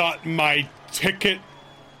 I got my ticket.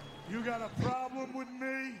 You got a problem with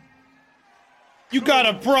me? You got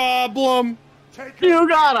a problem. You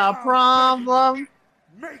got a problem.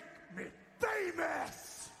 Make me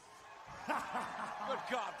famous. Good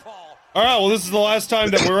God, Paul. All right, well, this is the last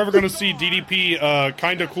time that we're ever going to see DDP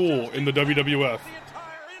kind of cool in the WWF.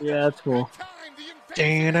 Yeah, that's cool.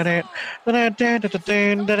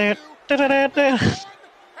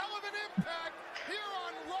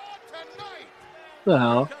 The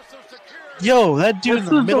hell? Yo, that dude in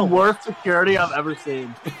the middle. The worst security I've ever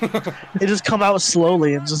seen. They just come out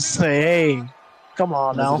slowly and just say, "Hey, come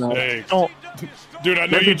on now." Hey, don't, dude, I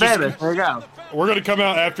know you just. There you go. We're gonna come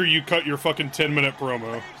out after you cut your fucking 10-minute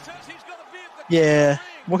promo. Yeah,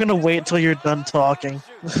 we're gonna wait till you're done talking.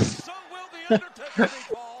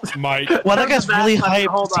 Mike. Well, that guy's really hyped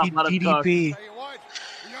Hold to on, see let him DDP.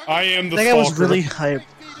 I am the That guy was really hyped.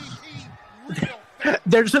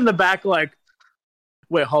 They're just in the back like,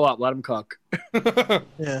 wait, hold on, let him cook.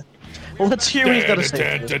 Yeah. Well, let's hear what he's got to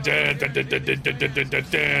say. Dude,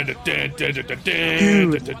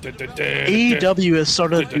 AEW has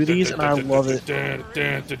started to do these, and I love it.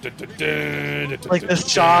 Like the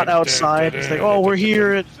shot outside, it's like, oh, we're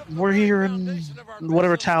here in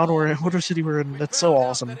whatever town or whatever city we're in. That's so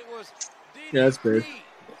awesome. Yeah, that's great.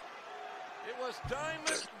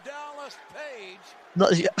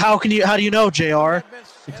 How do you know, JR?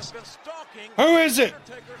 Who is it?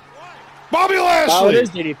 Bobby Lashley! Oh, it is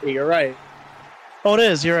DDP, you're right. Oh, it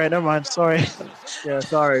is. You're right. Never mind. Sorry. Yeah,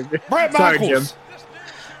 sorry. Brett Sorry, Michaels. Jim.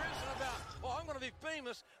 Well, I'm going to be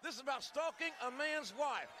famous. This is about stalking a man's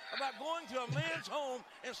wife, about going to a man's home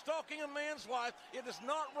and stalking a man's wife. It is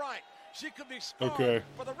not right. She could be scarred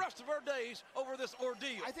for the rest of her days over this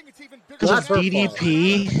ordeal. I think it's even bigger. Because of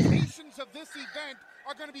DDP.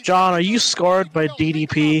 John, are you scarred by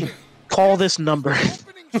DDP? Call this number.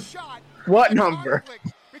 What number?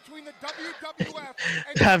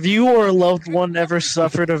 Have you or a loved one ever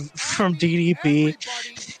suffered from DDP?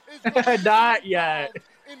 Not yet.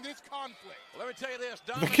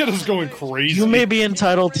 The kid is going crazy. You may be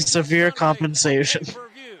entitled to severe compensation.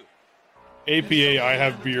 APA, I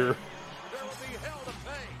have beer.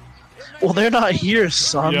 Well, they're not here,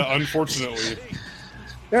 son. Yeah, unfortunately.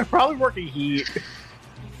 They're probably working heat.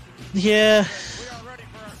 Yeah.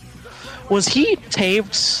 Was he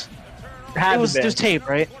taped? It was just tape,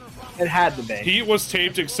 right? It had to be. Heat was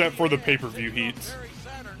taped except for the pay-per-view heats.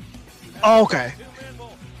 Oh, okay.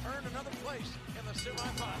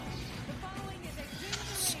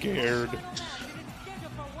 Scared.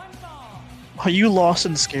 Are you lost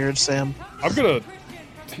and scared, Sam? I'm gonna...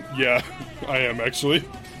 Yeah, I am actually.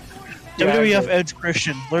 WWF Edge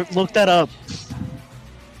Christian. Look that up.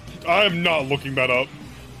 I am not looking that up.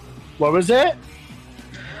 What was it?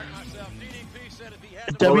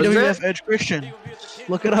 WWF Edge Christian.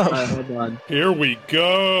 Look it up. Hold on. Here we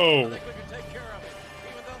go.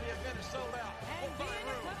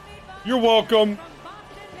 You're welcome.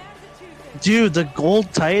 Dude, the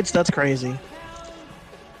gold tights, that's crazy.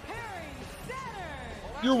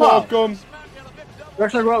 You're welcome. They're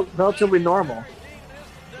actually relatively normal.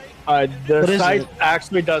 The site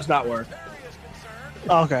actually does not work.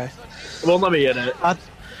 Okay. It won't let me in it. I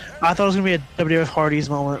thought it was going to be a WWF Hardy's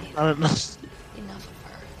moment. I don't know.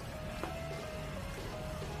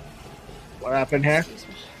 What happened here?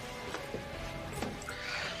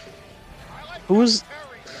 Who's...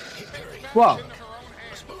 Whoa.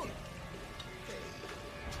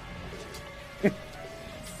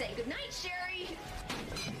 Say goodnight, Sherry.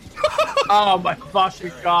 Oh my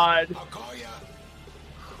fucking god.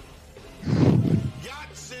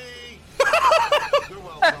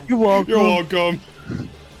 You're welcome. You're welcome.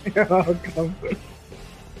 You're welcome.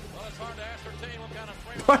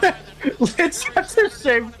 It's such a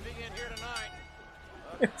shame.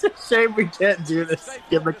 It's a shame we can't do this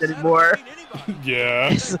gimmick anymore.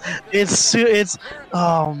 Yeah. It's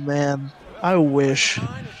oh man, I wish.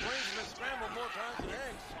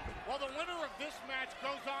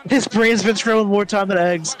 His brain's been scrambled more time than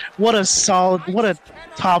eggs. What a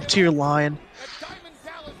top tier line.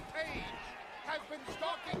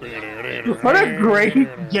 What a great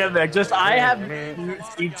gimmick. Just, I have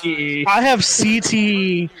CTE. I have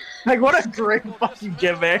CTE. Like, what a great fucking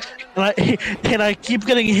gimmick. And I keep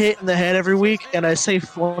getting hit in the head every week, and I say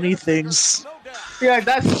funny things. Yeah,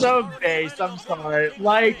 that's so base. I'm sorry.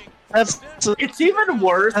 Like, it's even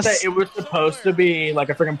worse that it was supposed to be like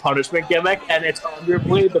a freaking punishment gimmick, and it's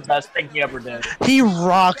arguably the best thing he ever did. He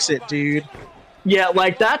rocks it, dude. Yeah,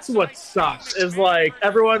 like, that's what sucks. Is like,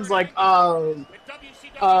 everyone's like, oh,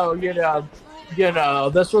 you know,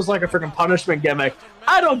 this was like a freaking punishment gimmick.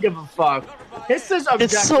 I don't give a fuck. This is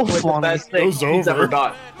objectively the best thing he's ever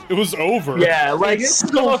done. It was over. Yeah, like, it's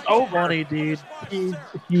so over. Funny, dude.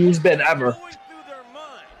 He's been ever.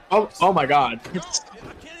 Oh my god.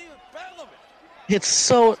 It's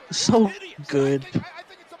so good.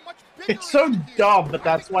 It's so dumb, but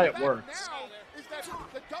that's why it works.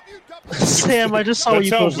 Sam, I just saw what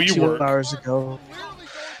you posted 2 work. hours ago.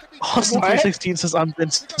 Austin 316 says I'm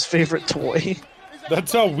Vince's favorite toy.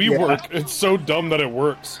 That's how we work. It's so dumb that it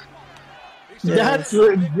works. That's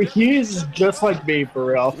he's just like me for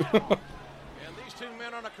real. And these two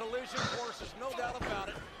men on a collision course, there's no doubt about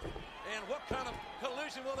it. And what kind of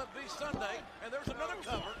collision will that be Sunday? And there's another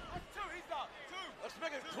cover. Let's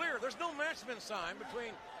make it clear, there's no match been signed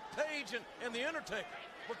between Page and The Undertaker.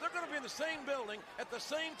 But they're going to be in the same building at the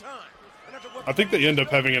same time. I think they end up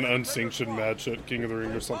having an unsanctioned match at King of the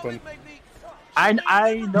Ring or something. I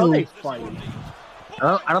know they fight.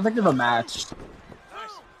 I don't think they have a match.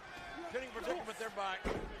 Nice pinning predicament there by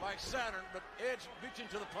Saturn, but Edge reaching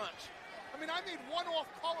to the punch. I mean, I made one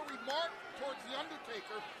off-color remark towards The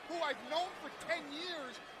Undertaker, who I've known for 10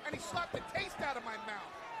 years, and he slapped the taste out of my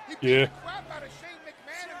mouth. He beat the crap out of Shane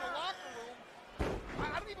McMahon in the locker room.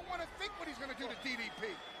 I don't even want to think what he's going to do to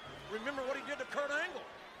DDP. Remember what he did to Kurt Angle.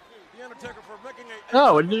 The Undertaker for making a...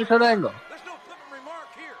 No, what did you do to Kurt Angle? There's no flippant remark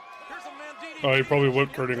here. Here's a man DDP. Oh, he probably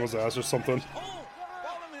whipped Kurt Angle's ass or something. Cap.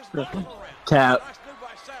 Nice move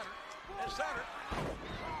by Saturn. And Saturn...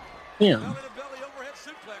 Yeah. Belly to belly overhead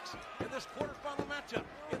suplex in this quarterfinal matchup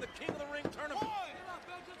in the King of the Ring tournament.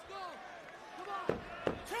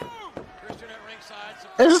 Christian at ringside.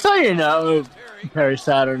 This is how you know Perry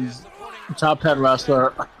Saturn's top 10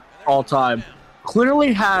 wrestler all time.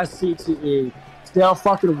 Clearly has CTE. Still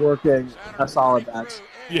fucking working a solid match.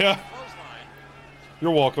 Yeah.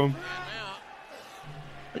 You're welcome.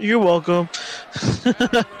 You're welcome.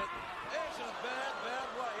 The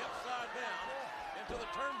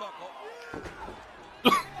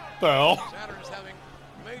hell? Saturn is having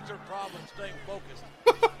major problems staying focused.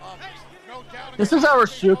 This is our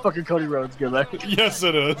shoot fucking Cody Rhodes gimmick. Yes,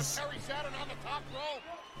 it is.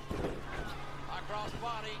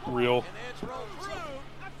 Real.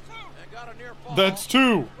 That's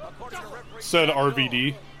 2, said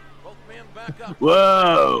RVD.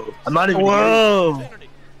 Whoa! I'm not even here.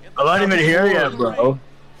 I'm not even here yet, bro.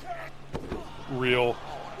 Real.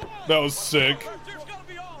 That was sick.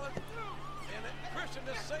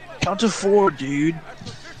 Count to 4, dude.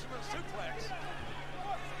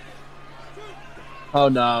 Oh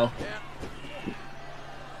no.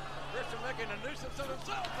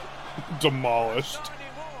 Demolished.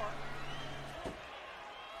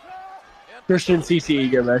 Christian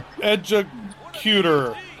CTE gimmick.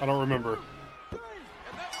 Executor. I don't remember.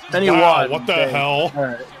 Then he wow, won. what the hell? All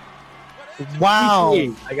right. Wow.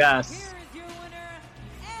 CTE, I guess.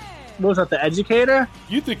 What was that, the Educator?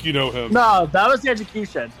 You think you know him? No, that was the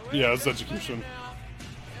Execution. Yeah, it's Execution.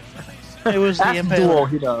 It was the Ask Impaler. Duel,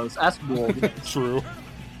 he knows. Ask Duel. True.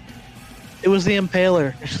 It was the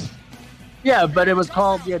Impaler. Yeah, but it was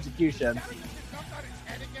called the Execution.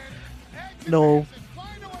 No.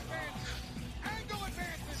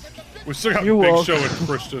 We still got You're Big welcome. Show and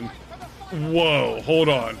Christian. Whoa, hold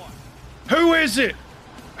on. Who is it?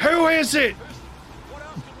 Who is it?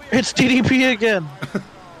 It's DDP again.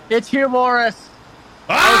 It's Hugh Morris.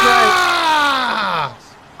 Ah!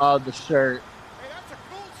 Oh, the shirt.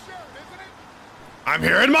 I'm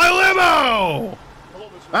here in my limo!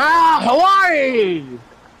 Ah, Hawaii!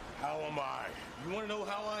 How am I? You want to know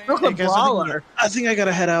how I am? Look at Hey, guys, Brawler. I think I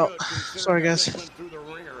gotta head out. Sorry, guys.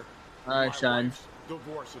 Alright, Shine.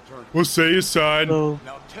 We'll see you, son. So,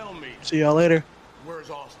 Now tell me, see y'all later. where's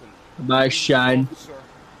Austin? Bye, Shine. Sir,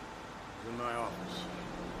 in my office.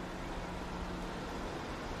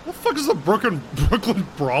 What the fuck is the Brooklyn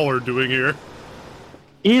Brawler doing here?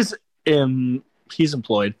 He's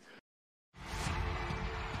employed.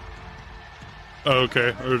 Oh,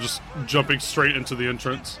 okay, they're just jumping straight into the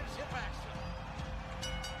entrance.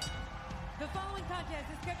 The following contest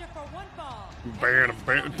is scheduled for one fall.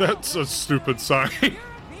 Bam. That's a stupid sign.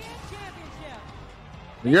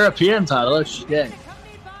 The European title, oh shit.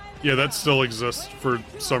 Yeah, that still exists for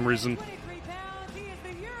some reason.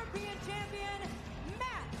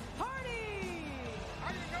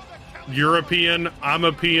 European, I'm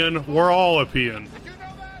a peon, we're all a peon.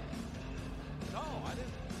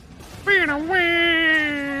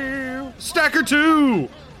 Stacker 2!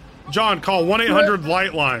 John, call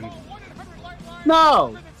 1-800-LIGHTLINE.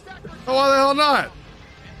 No! Oh, why the hell not?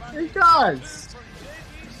 It does.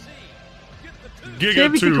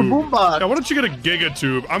 Gigatube. Now, why don't you get a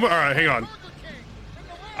Gigatube? Alright, hang on.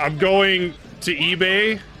 I'm going to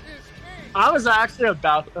eBay. I was actually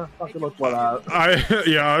about to fucking look one up.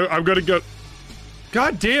 I'm gonna go.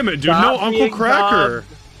 God damn it, dude! Stop no Uncle being Cracker.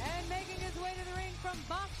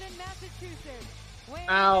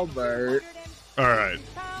 Albert. All right,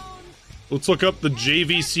 let's look up the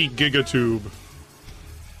JVC Gigatube.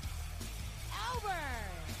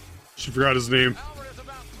 She forgot his name.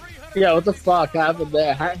 Yeah, what the fuck happened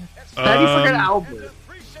there? How do you forget Albert?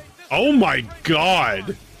 Oh my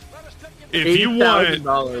god! If you want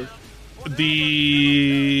 $8,000.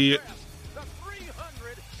 the,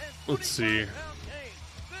 let's see.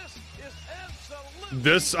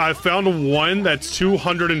 This I found one that's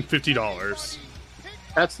 $250.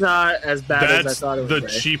 That's not as bad as I That's thought it the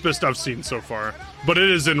was. cheapest I've seen so far, but it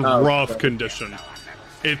is in rough condition.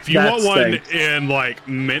 If you That want one stinks. in like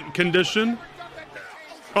mint condition,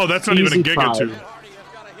 oh, that's not even a Easy Gigatube.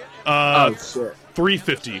 Oh shit.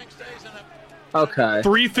 $350. Okay.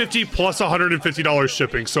 $350 plus $150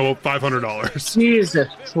 shipping, so $500. Jesus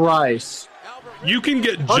Christ. You can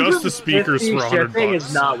get just the speakers for $100. Shipping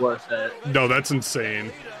is not worth it. No, that's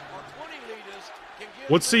insane.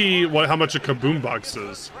 Let's see how much a Kaboom box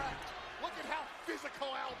is. Look at how physical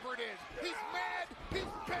Albert is. He's mad, he's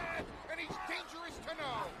bad, and he's dangerous to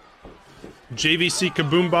know. JVC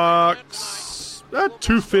Kaboom box,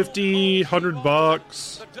 $250,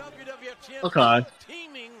 $100. Okay.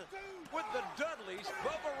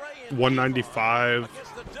 $195.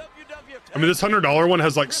 I mean, this $100 one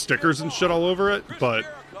has like stickers and shit all over it, but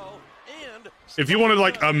if you wanted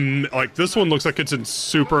like this one looks like it's in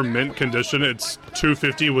super mint condition. It's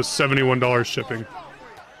 $250 with $71 shipping.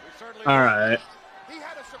 All right. He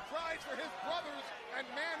had a surprise for his brothers, and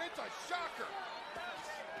man, it's a shocker.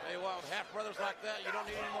 Hey, well, with half brothers like that, you don't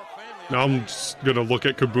need any more family. Now I'm just gonna look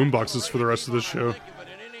at Kaboom boxes for the rest of the show.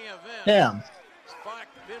 Damn. Spike,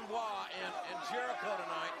 Benoit, and Jericho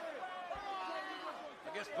tonight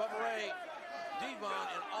against Bubba Ray, Devon,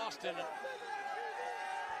 and Austin.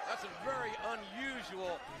 That's a very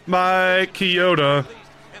unusual. Mike Kyoto.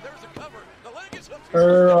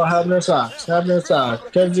 Earl, have no socks,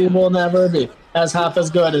 because you will never be as half as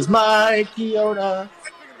good as Mike Kyoto.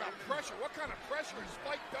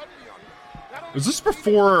 Is this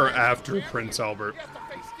before or after Prince Albert?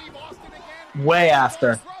 Way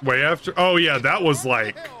after. Way after? Oh yeah, that was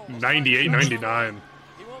like 98, 99.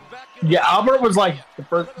 Yeah, Albert was like the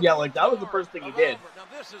first. Yeah, like that was the first thing he did.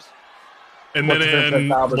 And then in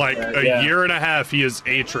like yeah. a year and a half, he is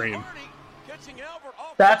A-Train.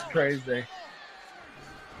 That's crazy.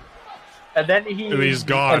 And then he's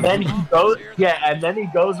gone. And then he goes. Yeah, and then he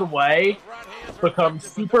goes away, becomes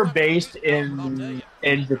super based in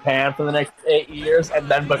Japan for the next 8 years,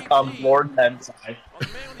 and then becomes Lord Tensai.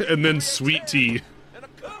 And then Sweet Tea.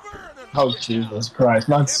 Oh Jesus Christ!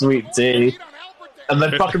 Not Sweet Tea. And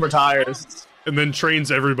then fucking retires. And then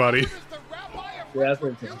trains everybody. Yeah, that's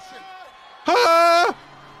what it is. Ah!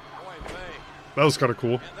 That was kind of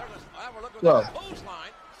cool. Whoa.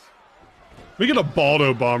 We get a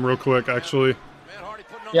Baldo bomb real quick, actually.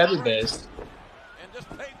 Yeah, that'd be based.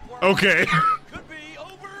 Okay.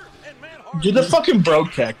 Do the fucking bro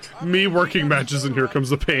kick. Me working matches and here comes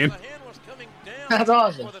the pain. That's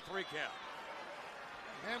awesome. Man,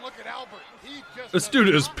 look at Albert. He just This dude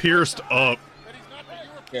is pierced up.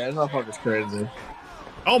 Yeah, this motherfucker's crazy.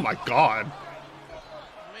 Oh my god.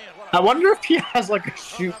 I wonder if he has like a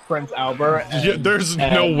shoot Prince Albert. Yeah, there's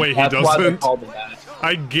no way he doesn't.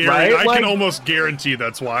 I guarantee. Right? I Like- can almost guarantee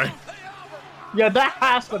that's why. Yeah, that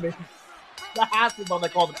has to be. That has to be why they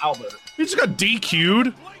called him Albert. He just got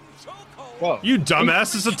DQ'd. Whoa. You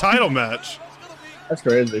dumbass! It's a title match. That's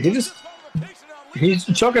crazy. He's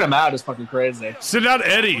choking him out is fucking crazy. Sit out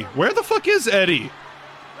Eddie. Where the fuck is Eddie?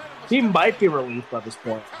 He might be released by this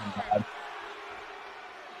point.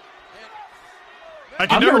 I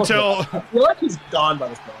can never tell. I feel like he's gone by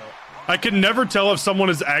this point. I can never tell if someone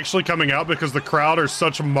is actually coming out because the crowd are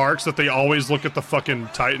such marks that they always look at the fucking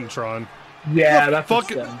Titantron. Yeah, The that's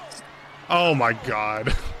fucking. Oh my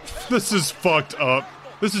god, this is fucked up.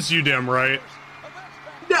 This is you damn right.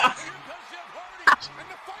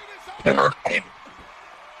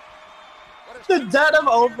 The denim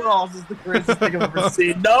overalls is the craziest thing I've ever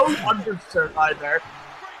seen. No undershirt either.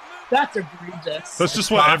 That's egregious. That's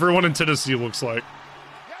just what everyone in Tennessee looks like.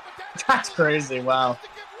 That's crazy. Wow.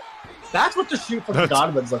 That's what the shoot from the That's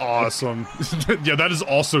Godwins look awesome. Yeah, that is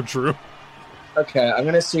also true. like. Okay, I'm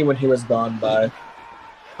gonna see when he was gone by.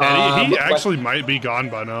 Yeah, he actually might be gone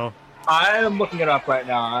by now. I am looking it up right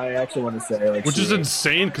now. I actually want to say, Which is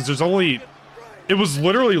insane because there's only. It was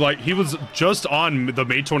literally like he was just on the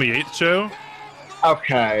May 28th show.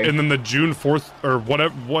 Okay. And then the June 4th or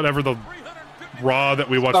whatever the Raw that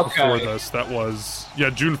we watched before this, that was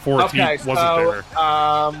June 4th. Okay, he wasn't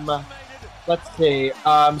there. Let's see.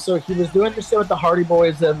 So he was doing the show with the Hardy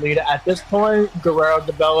Boys and Lita. At this point, Guerrero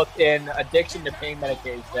developed an addiction to pain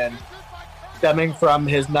medication stemming from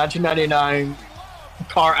his 1999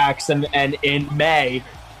 car accident, and in May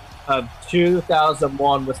of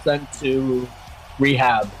 2001 was sent to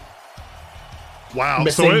rehab. Wow.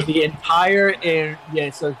 Missing the entire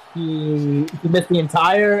so he missed the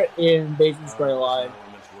entire invasion storyline.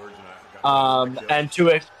 And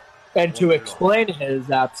to explain his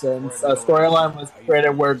absence, a storyline was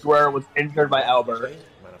created where Guerrero was injured by Albert.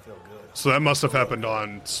 So that must have happened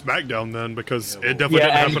on SmackDown then, because it definitely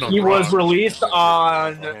didn't happen on Raw. He was released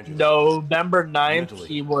on November 9th.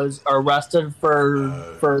 He was arrested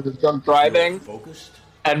for drunk driving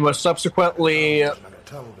and was subsequently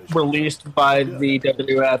released by the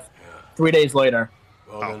WWF 3 days later.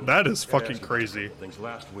 Wow, that is fucking crazy.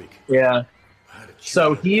 Yeah.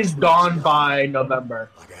 So he's gone by November.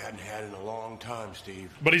 Like I hadn't had in a long time,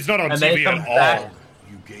 Steve. But he's not on And then TV he at comes all. back.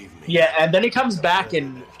 Yeah, and then he comes back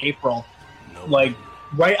in April. Like,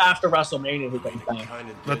 right after WrestleMania, he comes back.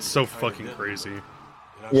 That's so fucking crazy.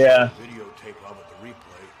 Yeah. Videotape of it, the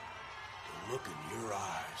replay. The look in your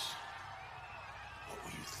eyes. What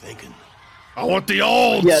were you thinking? I want the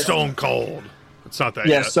old Yeah. Stone Cold. It's not that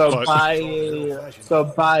Yeah, yet. so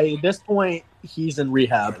but- by this point, he's in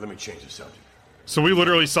rehab. Let me change the subject. So we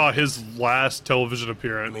literally saw his last television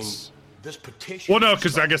appearance. This petition. Well, no,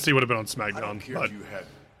 because I guess he would have been on SmackDown. But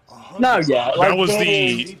No, yeah. that was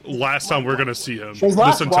the last time we're going to see him. His This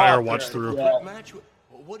last entire Raw watch through. yeah. Match.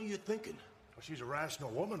 What are you thinking? She's a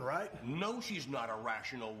rational woman, right? No, she's not a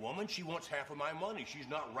rational woman. She wants half of my money. She's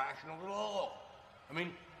not rational at all. I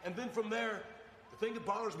mean, and then from there, the thing that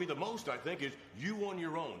bothers me the most, I think, is you on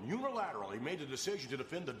your own, unilaterally made the decision to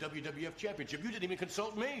defend the WWF Championship. You didn't even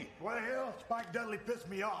consult me. What the hell? Spike Dudley pissed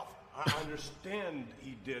me off. I understand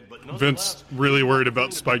he did, but Vince really worried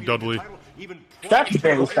about Spike Dudley. That's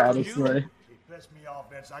very satisfying. He pissed me off,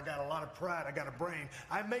 Vince. I got a lot of pride. I got a brain.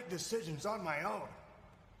 I make decisions on my own.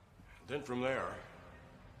 Then from there,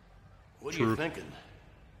 what are True. you thinking?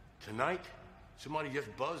 Tonight, somebody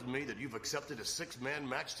just buzzed me that you've accepted a six-man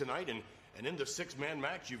match tonight, and in the six-man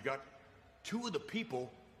match, you've got two of the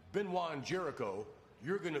people, Benoit and Jericho,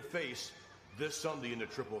 you're going to face this Sunday in the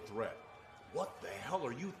triple threat. What the hell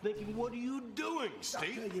are you thinking? What are you doing,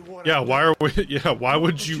 Steve? Yeah, why are we? Yeah, why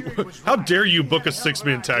would you? How dare you book a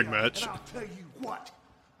six-man tag match? I'll tell you what.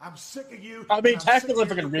 I'm sick of you. I mean, I'm technically,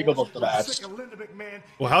 sick of freaking your Regal booked the bullshit. I'm match. sick of Linda McMahon.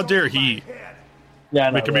 Well, how dare he? Yeah,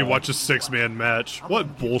 no, Making me yeah. watch a six-man match.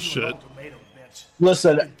 What bullshit.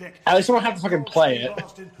 Listen, at least I don't have to fucking play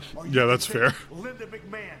it. Yeah, that's fair. Linda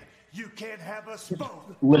McMahon, you can't have us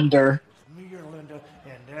both. Linder. Me or Linda,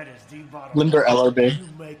 and that is the bottom. Linder line. LRB. You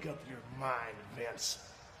make up your mind, Vince.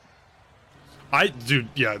 Dude,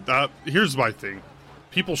 yeah, here's my thing.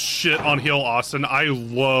 People shit on heel Austin. I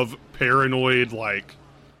love Paranoid, like,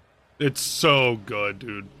 it's so good,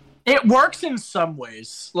 dude. It works in some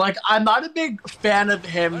ways. Like, I'm not a big fan of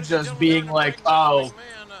him just being like, oh,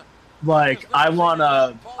 like, I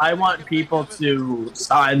want people to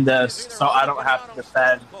sign this so I don't have to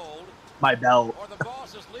defend my belt.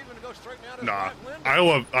 Nah, I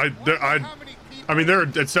mean,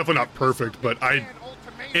 it's definitely not perfect, but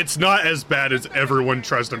it's not as bad as everyone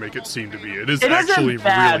tries to make it seem to be. It is actually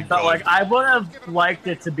bad, really but good. like, I would have liked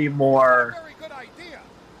it to be more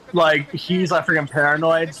like he's like freaking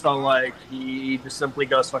paranoid, so like he just simply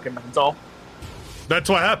goes fucking mental. That's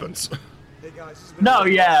what happens. No,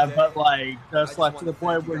 yeah, but like just like to the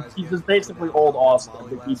point where he's just basically old Austin,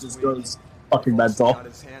 but he just goes fucking mental.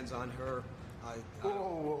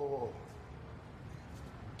 Whoa.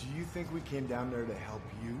 Do you think we came down there to help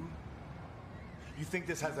you? You think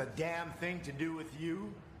this has a damn thing to do with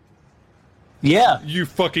you? Yeah. You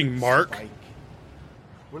fucking Mark. Spike,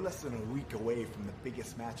 we're less than a week away from the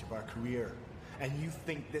biggest match of our career, and you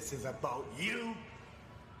think this is about you?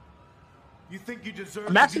 You think you deserve?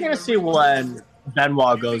 I'm actually gonna see when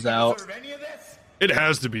Benoit goes out. It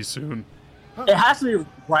has to be soon. It has to be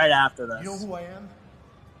right after this. You know who I am?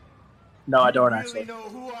 No, I don't You actually. really know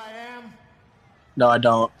who I am? No, I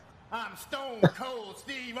don't. I'm Stone Cold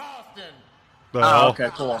Steve Austin. Oh, okay,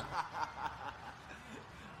 cool.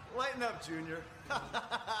 Lighten up, Junior.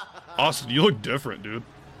 Austin, you look different, dude.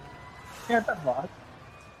 Yeah, that's fine.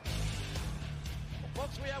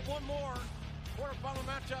 Folks, we have one more quarterfinal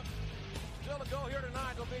matchup still to go here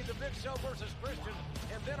tonight. It'll be the Big Show versus Christian,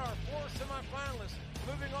 and then our four semifinalists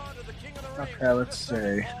moving on to the King of the Ring. Okay, let's see.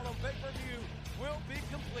 All on pay-per-view will be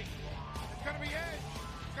complete. It's gonna be Edge.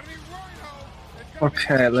 It's gonna be Rhino. It's gonna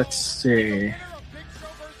Okay, let's see.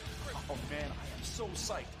 Oh man, I am so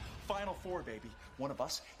psyched. Final four, baby. One of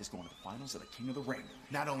us is going to the finals of the King of the Ring.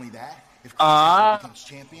 Not only that, if Chris becomes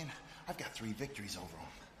champion, I've got 3 victories over him.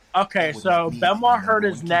 Okay, so Benoit hurt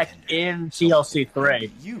his neck in TLC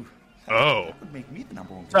 3. Oh.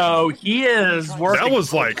 So he is working. That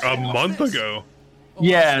was like a month ago.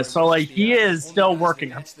 Yeah, so like he is still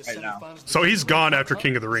working right now. So he's gone after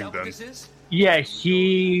King of the Ring then. Yeah,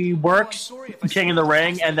 he works King of the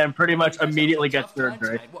Ring and then pretty much immediately gets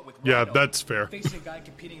surgery. Yeah, that's fair.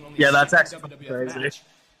 Yeah, that's actually crazy.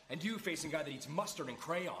 And you facing a guy that eats mustard and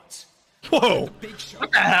crayons. Whoa!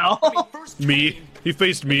 What the hell? Me. He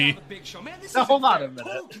faced me. Now, hold on a minute.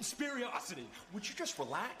 Total conspiracy. Would you just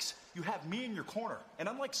relax? You have me in your corner. And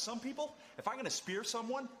unlike some people, if I'm going to spear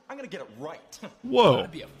someone, I'm going to get it right. Whoa.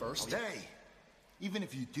 That'd be a first. Hey, even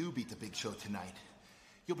if you do beat the Big Show tonight,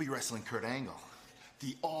 you'll be wrestling Kurt Angle.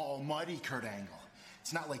 The almighty Kurt Angle.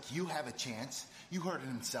 It's not like you have a chance. You heard it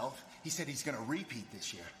himself. He said he's going to repeat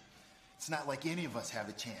this year. It's not like any of us have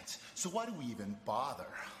a chance. So why do we even bother?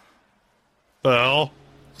 Well.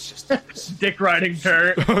 Dick riding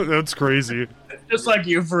Kurt. That's crazy. Just like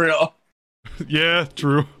you, for real. Yeah,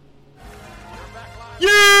 true.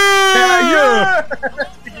 Yeah!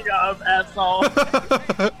 Speaking of, asshole.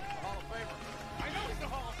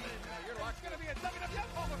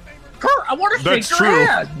 Kurt, I want to shake That's your true.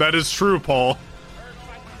 hand. That is true, Paul.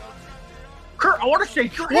 Kurt, I want to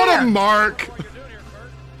shake your What a hand. mark.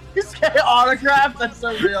 He's getting autographed. That's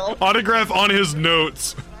so real. Autograph on his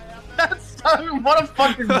notes. That's what a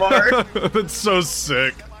fucking mark. That's so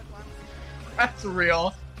sick. That's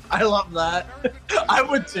real. I love that. I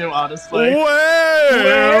would too, honestly.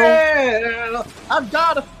 Well, I've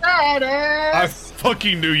got a status. I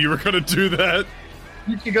fucking knew you were gonna do that.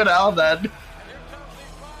 You can go to hell then.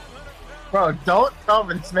 Bro, don't tell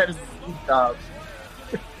me this man is a sneak dog.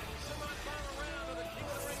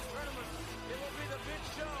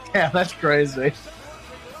 Yeah, that's crazy.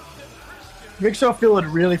 Big Show feeling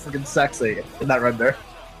really freaking sexy in that render.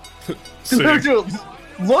 Dude,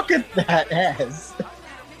 look at that ass.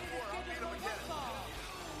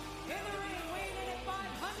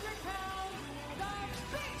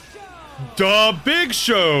 The Big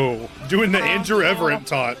Show doing the Andrew Everett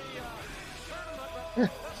taunt.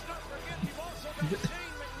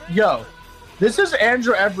 Yo, this is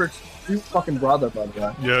Andrew Everett's fucking brother, by the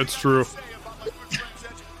way. Yeah, it's true.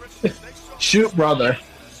 Shoot, brother.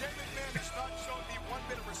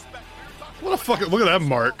 What a fucking look at that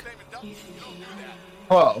mark.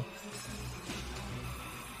 Whoa.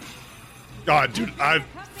 God, dude, I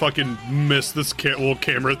fucking missed this little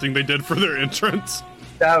camera thing they did for their entrance.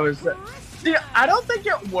 That was. See, I don't think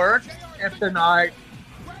it works if they're not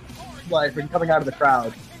like coming out of the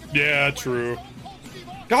crowd. Yeah, true.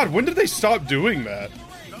 God, when did they stop doing that?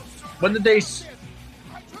 When did they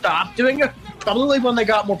stop doing it? Probably when they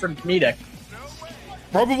got more from comedic.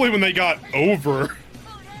 Probably when they got over.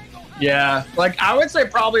 Yeah, like I would say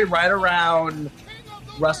probably right around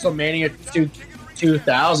WrestleMania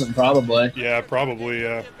 2000, probably. Yeah, probably.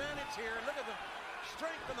 Yeah. Look at the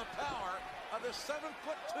strength and the power of this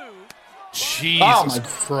 7'2" Jesus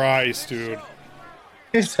Christ, dude.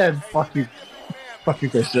 He said, "Fuck you,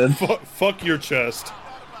 Christian." Fuck your chest.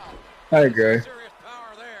 I agree. And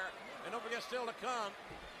don't forget, still to come,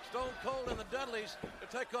 Stone Cold and the Dudleys to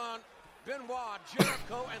take on Benoit,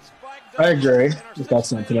 Jericho, and Spike I Dudley. agree with that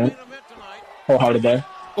sentiment. Wholeheartedly.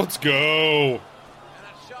 Let's go.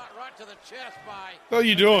 How are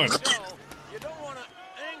you doing? You don't want to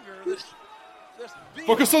anger this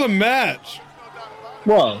Focus on the match.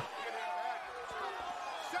 Whoa.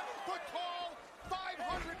 7 foot tall,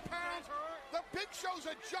 500 pounds. The Big Show's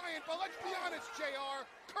a giant, but let's be honest, JR.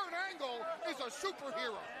 Kurt Angle is a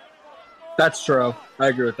superhero. That's true. I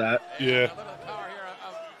agree with that. Yeah. The power here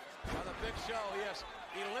of the Big Show, yes.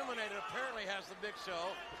 Eliminated apparently has the Big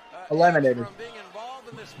Show. Eliminated.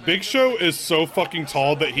 Big Show is so fucking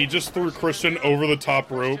tall that he just threw Christian over the top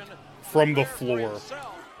rope from the floor.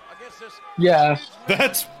 Yeah.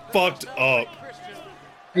 That's fucked up.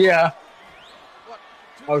 Yeah.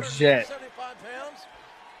 Oh shit.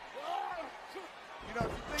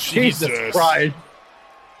 Jesus Christ.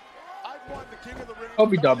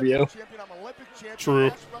 OVW.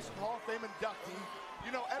 True.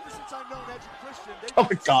 You know, ever since I've known Edge and Christian, Oh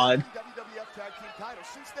my God. WWF Tag Team titles.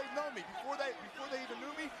 Since they've known me, before they even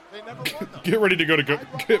knew me, they never won them. Get ready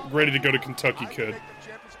to go to Kentucky, kid.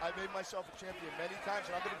 I made myself a champion many times,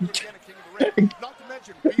 and I'm going to do it again at King of the Ring. Not to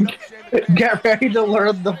mention, beat up Shane McMahon. Get ready to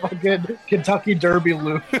learn the fucking Kentucky Derby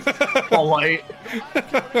loop. All white. Says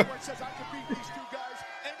I can beat these two guys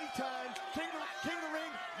anytime. King of the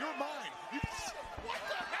Ring, you're mine. What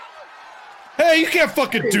the hell? Hey, you can't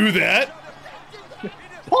fucking do that.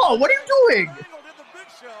 Paul, what are you doing? Angle did the Big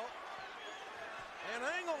Show. And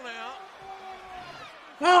Angle now.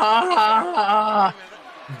 Ah.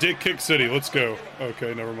 Dick Kick City, let's go.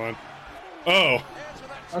 Okay, never mind. Oh.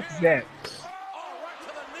 Okay.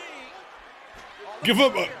 Give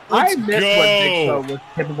up. I Let's miss go. when Big Show was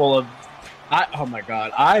capable of. Oh my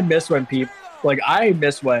God. I miss when people. I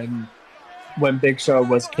miss when Big Show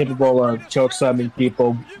was capable of chokeslamming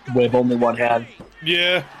people with only one hand.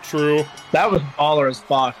 Yeah, true. That was baller as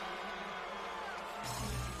fuck.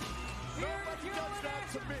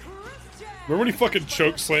 Remember when he fucking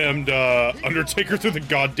chokeslammed Undertaker through the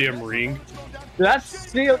goddamn ring? That's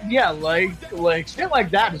still, yeah, like shit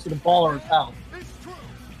like that is the baller as hell.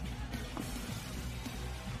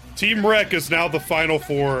 Team Wreck is now the final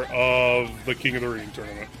four of the King of the Ring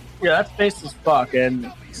tournament. Yeah, that's based as fuck,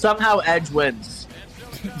 and somehow Edge wins.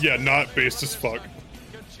 Yeah, not based as fuck.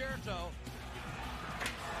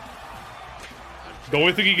 The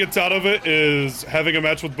only thing he gets out of it is having a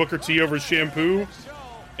match with Booker T over shampoo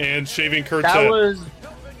and shaving Kurt's head. That was,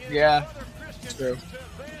 yeah, true.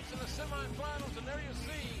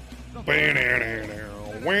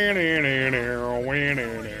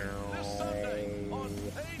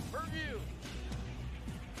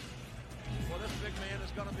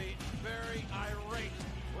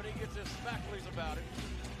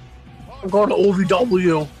 I'm going to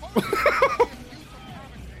OVW.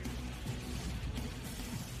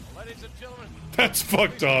 That's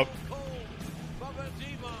fucked up.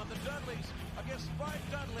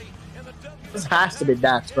 This has to be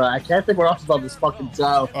next, but I can't think what else is on this fucking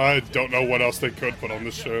show. I don't know what else they could put on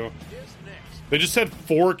this show. They just had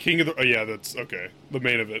 4 King of the... Oh, yeah, that's... Okay. The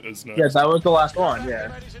main event is next. Yes, that was the last one,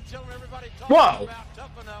 yeah. Whoa!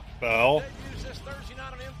 Well...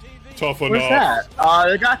 Tough enough. What's that?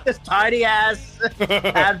 They got this tiny-ass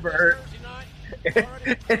advert in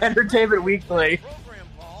Entertainment Weekly.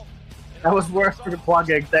 That was worth for the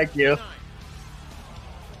plugging, thank you.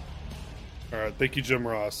 Alright, thank you, Jim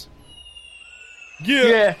Ross.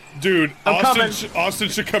 Yeah. Dude, Austin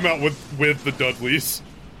should come out with the Dudleys.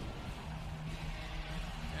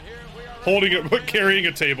 Holding it, but carrying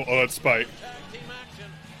a table. Oh, that's Spike.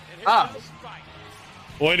 Ah.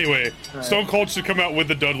 Well, anyway, right. Stone Cold should come out with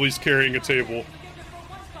the Dudleys carrying a table.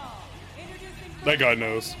 That guy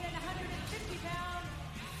knows.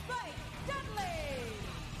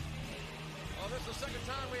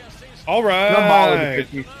 All right. No, Molly,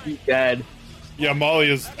 because she's dead. Yeah,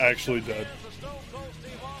 Molly is actually dead.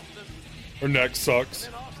 Her neck sucks.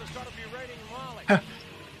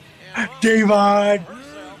 Devon,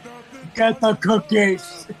 get the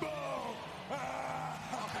cookies.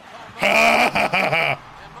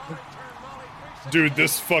 Dude,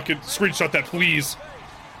 this fucking... Screenshot that, please.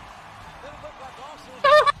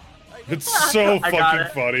 It's so fucking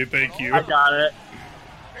funny. Thank you. I got it.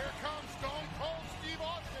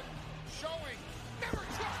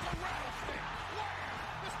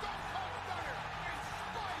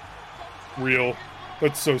 Real.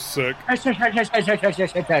 That's so sick.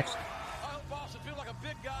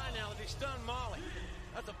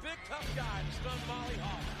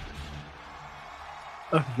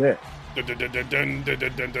 Oh, yeah.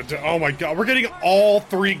 Oh my god, we're getting all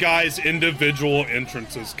three guys' individual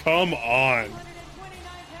entrances. Come on.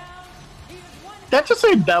 That just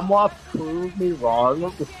say Benoit prove me wrong?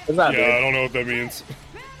 What does that mean? I don't know what that means.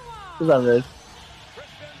 What does that mean?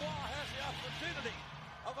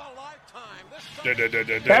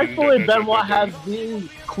 Thankfully, Benoit has the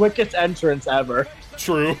quickest entrance ever.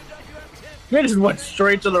 True. He just went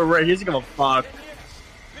straight to the ring. He doesn't give a fuck.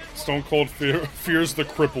 Stone Cold fears the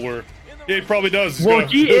crippler. Yeah, he probably does.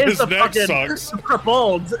 He is his the neck fucking sucks.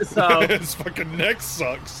 crippled, so... His fucking neck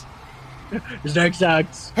sucks. His neck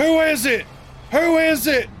sucks. Who is it? Who is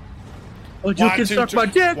it? Oh, you can suck my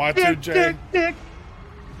dick, dick.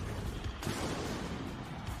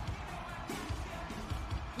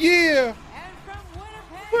 Yeah!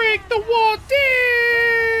 Break the wall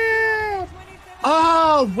down!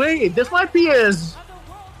 Oh, wait. This might be his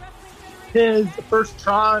first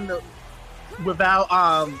Tron without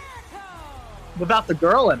the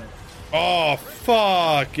girl in it. Oh,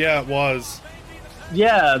 fuck. Yeah, it was.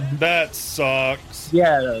 Yeah. That sucks.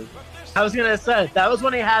 Yeah. I was gonna say, that was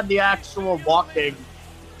when he had the actual walking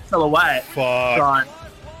silhouette. Fuck. Tron.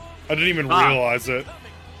 I didn't even realize it.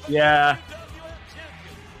 Yeah.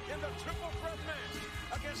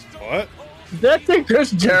 What? Did I think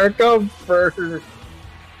Chris Jericho for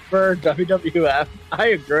WWF? I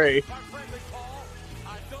agree.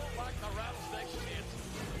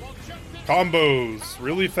 Combos.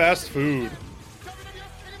 Really fast food.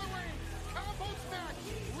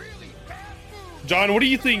 John, what do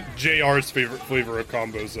you think JR's favorite flavor of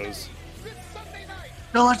combos is?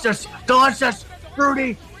 Delicious,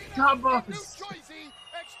 fruity combos.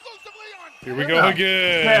 Here we go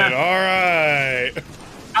again. Yeah. All right.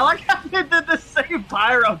 I like how they did the same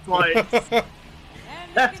pyro twice.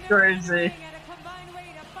 That's crazy.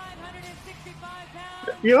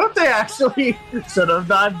 You know what they actually should have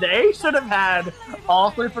done? They should have had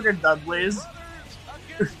all three freaking Dudleys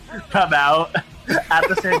come out at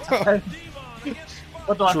the same time.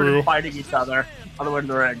 But they're all fighting each other on the way to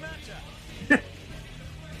the ring. I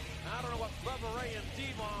don't know what Bubba Ray and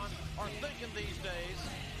Devon are thinking these days.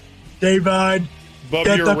 Devon.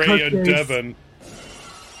 Bubba Ray and Devon.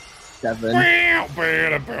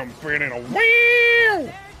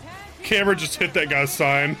 Camera just hit that guy's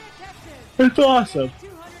sign. It's awesome.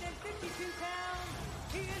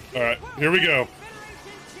 Alright, here we go.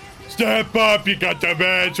 Step up, you got the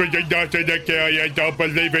match when you're not in the kill, you don't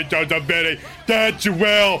believe it on the minute that you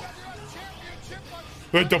will.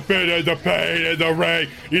 With the fit and the pain and the ring,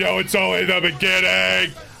 you know it's only the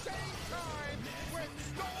beginning.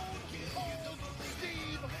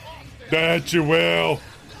 That you will.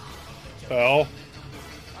 Hell.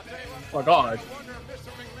 Oh my god.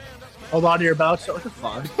 Hold on to your belt. What the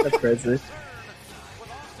fuck? That's crazy.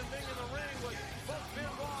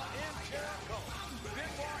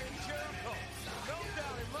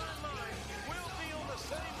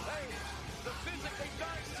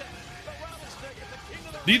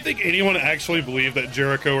 Do you think anyone actually believed that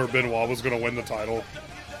Jericho or Benoit was going to win the title?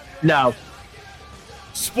 No.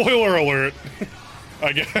 Spoiler alert.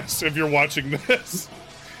 I guess, if you're watching this.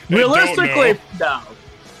 Realistically, no.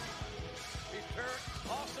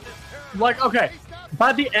 Like, okay,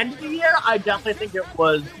 by the end of the year, I definitely think it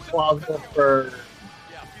was plausible for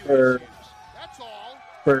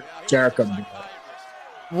Jericho.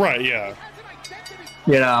 Right, yeah.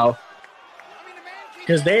 You know,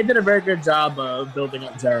 because they did a very good job of building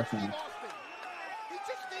up Jericho.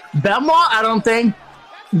 Benoit, I don't think,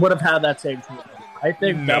 would have had that same team. I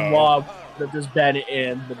think Benoit would have just been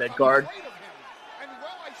in the mid-card.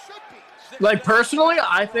 Like, personally,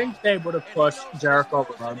 I think they would have pushed Jericho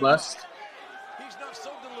regardless.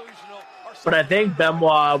 But I think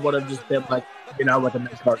Benoit would have just been, like, you know, like a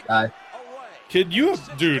mid-card guy. Kid, you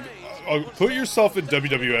have... Dude, put yourself in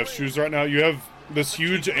WWF shoes right now. You have this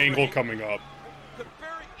huge angle coming up.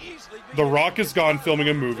 The Rock is gone filming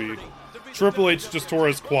a movie. Triple H just tore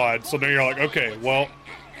his quad. So now you're like, okay, well,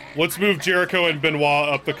 let's move Jericho and Benoit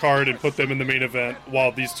up the card and put them in the main event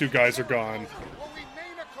while these two guys are gone.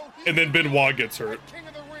 And then Benoit gets hurt.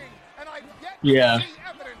 Yeah.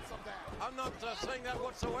 I'm not saying that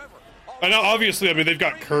whatsoever. I know, obviously, I mean, they've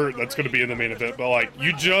got Kurt that's going to be in the main event, but, like,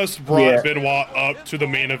 you just brought Benoit up to the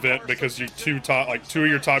main event because your two of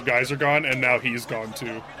your top guys are gone, and now he's gone,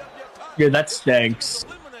 too. Yeah, that stinks.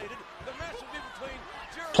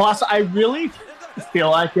 Plus, I really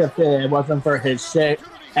feel like if it wasn't for his shit,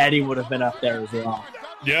 Eddie would have been up there as well.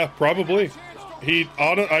 Yeah, probably.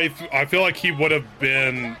 I feel like he would have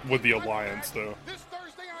been with the Alliance, though.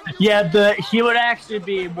 Yeah, he would actually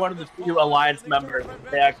be one of the few Alliance members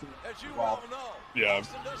that they actually involved. Yeah.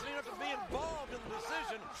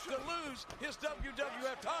 to lose his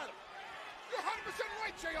WWF title. You're 100%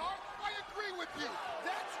 right, JR. I agree with you.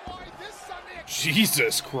 That's why this Sunday...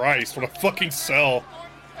 Jesus Christ, what a fucking sell.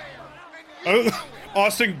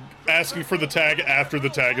 Austin asking for the tag after the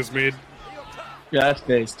tag is made. Yeah, that's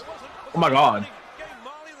based. Oh my god.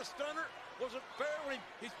 Molly the Stunner wasn't fair when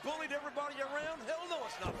he's bullied everybody around. Hell no,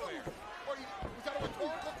 it's not fair. Was that a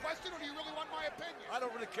rhetorical question, or do you really want my opinion? I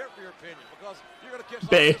don't really care for your opinion because you're going to kiss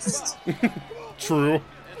based. True.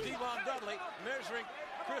 And Devon Dudley measuring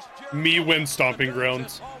Chris Jericho. Me win stomping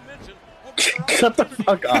grounds. Shut the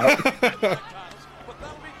fuck up. But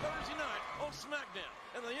that'll be Thursday night on SmackDown.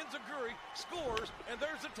 And the Enziguri scores, and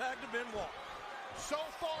there's the tag to Benoit. So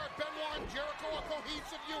far, Benoit and Jericho are a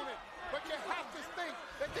cohesive unit. But you have to think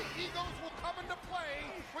that the egos will come into play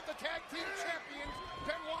with the tag team champions,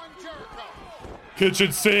 Benoit and Jericho.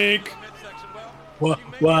 Kitchen sink. What?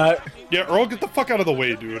 Yeah, Earl, get the fuck out of the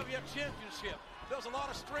way, dude. Championship does a lot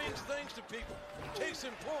of strange things to people. Case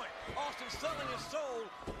in point, Austin selling his soul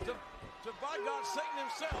to by God, Satan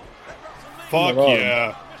himself. That WrestleMania. Fuck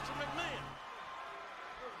yeah. Mr. McMahon.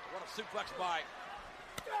 What a suplex by.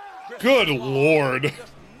 Good lord.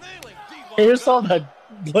 Hey, you saw that.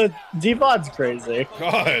 Devon's crazy.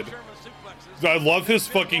 God. I love his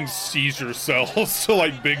fucking seizure cells to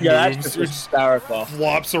like big Yeah, moves. that's just hysterical.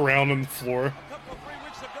 Flops around on the floor.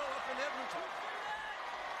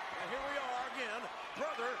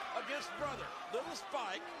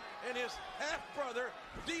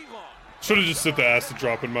 Should have just hit the acid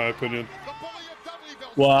drop, in my opinion.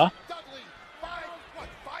 What?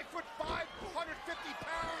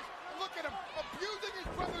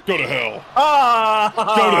 Go to hell. Ah!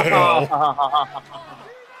 Go to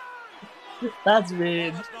hell. That's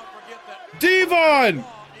mean. Devon!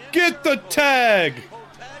 Get the tag!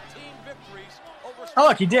 Oh,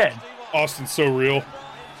 look, he did. Austin's so real.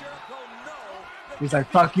 He's like,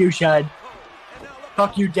 fuck you, Shad.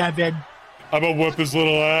 Fuck you, Devin. I'm gonna whip his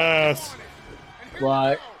little ass.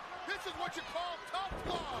 What? This is what you call tough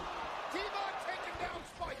love. Devon taking down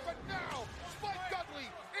Spike, but now Spike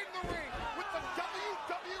Dudley in the ring with the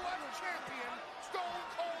WWF champion, Stone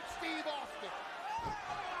Cold Steve Austin.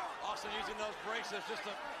 Austin using those braces, just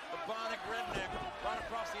the bionic redneck right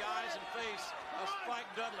across the eyes and face of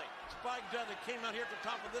Spike Dudley. Spike Dudley came out here at the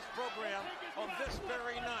top of this program on this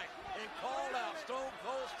very night and called out Stone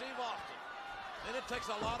Cold Steve Austin. And it takes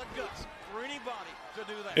a lot of guts for anybody to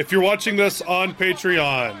do that. If you're watching this on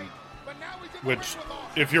Patreon, which,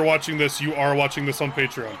 if you're watching this, you are watching this on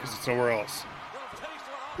Patreon because it's nowhere else.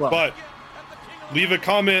 But leave a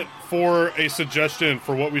comment for a suggestion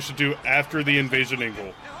for what we should do after the invasion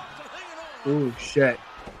angle. Ooh, shit.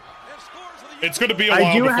 It's going to be a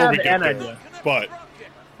while before we get there. Idea. But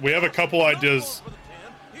we have a couple ideas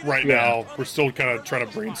right now. We're still kind of trying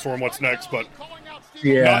to brainstorm what's next, but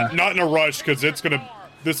yeah, not in a rush because this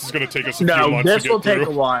is gonna take us a few no, months. This to get will take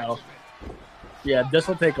through. a while. Yeah, this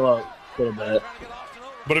will take a little bit.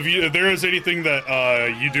 But if there is anything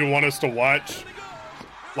that you do want us to watch,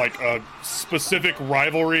 like a specific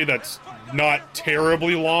rivalry that's not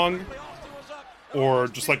terribly long, or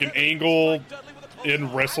just like an angle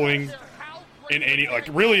in wrestling, in any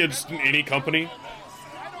really just in any company.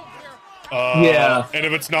 Yeah. And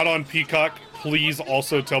if it's not on Peacock, please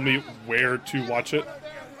also tell me where to watch it.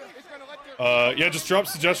 Yeah, just drop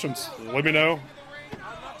suggestions. Let me know.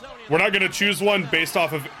 We're not going to choose one based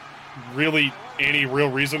off of really any real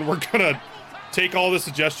reason. We're going to take all the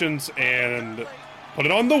suggestions and put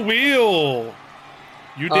it on the wheel.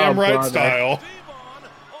 You damn right, brother. style.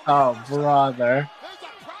 Oh, brother.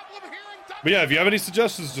 But yeah, if you have any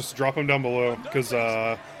suggestions, just drop them down below. Because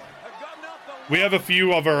we have a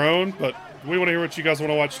few of our own, but we want to hear what you guys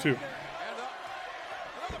want to watch too.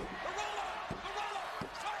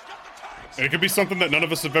 And it could be something that none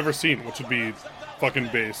of us have ever seen, which would be fucking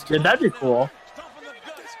based. Yeah, that'd be cool.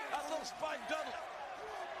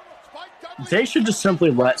 They should just simply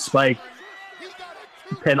let Spike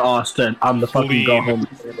pin Austin on the fucking go home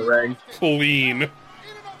in the ring. Clean.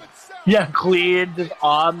 Yeah, clean. Just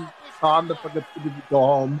on the fucking go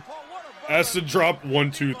home. Acid drop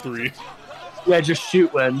 1, 2, 3. Yeah, just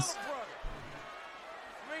shoot wins.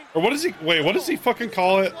 Or what does he? Wait, what does he fucking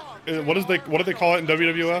call it? What do they call it in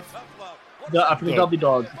WWF? The Dudley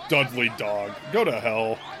Dog. Dudley Dog. Go to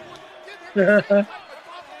hell.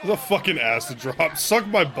 The fucking acid drop. Suck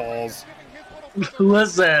my balls.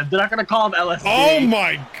 Listen, they're not gonna call him LSD. Oh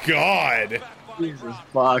my god. Jesus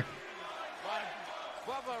fuck.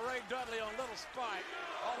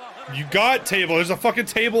 You got table. There's a fucking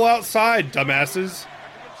table outside, dumbasses.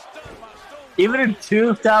 Even in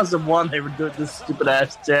 2001, they were doing this stupid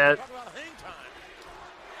ass chant.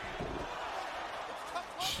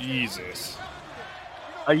 Jesus.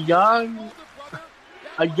 A young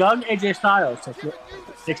AJ Styles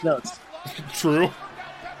takes notes. True.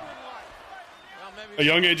 A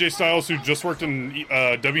young AJ Styles who just worked in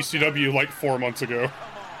WCW like 4 months ago.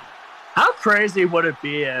 How crazy would it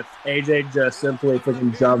be if AJ just simply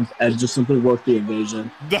freaking jumped and just simply worked the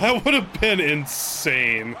invasion? That would have been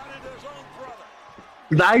insane.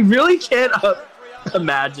 I really can't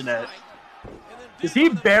imagine it. Because he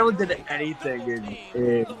barely did anything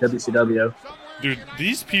in WCW. Dude,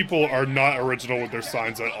 these people are not original with their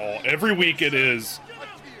signs at all. Every week it is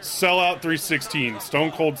Sellout 316,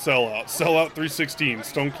 Stone Cold Sellout, Sellout 316,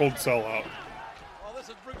 Stone Cold Sellout.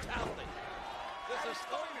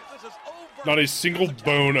 Not a single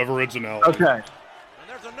bone of originality. Okay.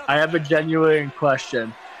 I have a genuine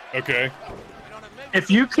question. Okay. If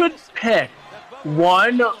you could pick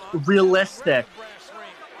one realistic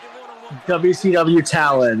WCW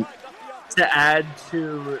talent to add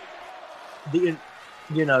to the,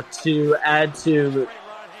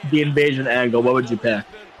 the invasion angle, what would you pick?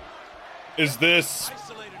 Is this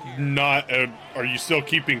not are you still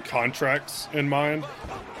keeping contracts in mind?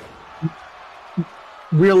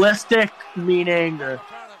 Realistic meaning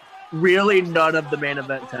really none of the main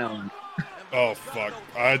event talent. Oh fuck.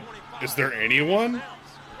 Is there anyone?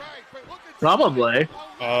 Probably.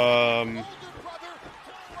 Oh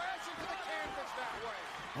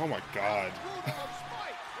my god.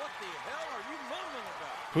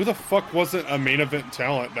 Who the fuck wasn't a main event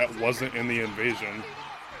talent that wasn't in the invasion?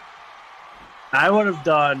 I would have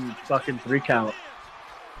done fucking 3 count.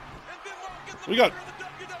 We got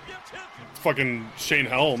fucking Shane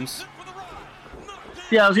Helms.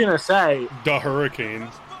 Yeah, I was gonna say. The Hurricane.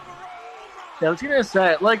 Yeah, I was gonna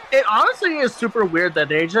say, like, it honestly is super weird that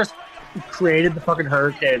they just created the fucking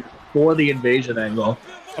Hurricane for the invasion angle.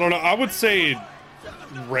 I don't know, I would say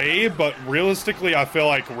Ray, but realistically, I feel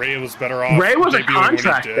like Ray was better off. Ray was a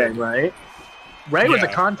contract thing, right? Ray was a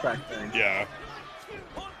Yeah. contract thing. Yeah.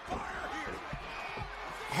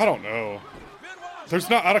 I don't know. There's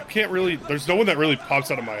no one that really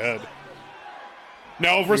pops out of my head.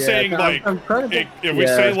 Now, if we're saying, like, if we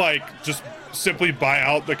say, like, just simply buy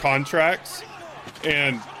out the contracts,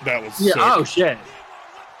 and that was sick. Oh, shit.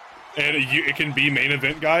 And it can be main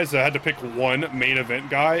event guys. I had to pick one main event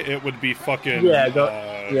guy. It would be fucking...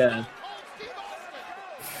 Yeah.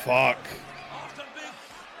 Fuck.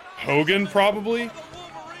 Hogan, probably?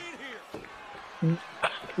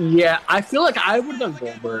 Yeah, I feel like I would have done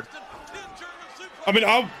Goldberg. I mean,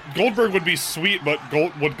 Goldberg would be sweet, but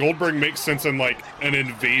would Goldberg make sense in, like, an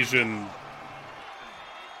invasion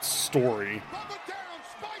story?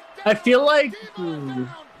 I feel like...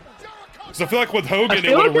 So I feel like with Hogan,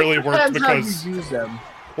 it would have really worked because... Well,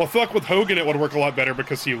 I feel like with Hogan, it would work a lot better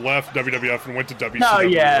because he left WWF and went to WCW. Oh,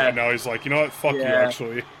 yeah. And now he's like, you know what? Fuck you,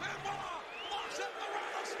 actually.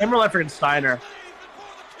 Emerald freaking Steiner.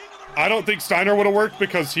 I don't think Steiner would have worked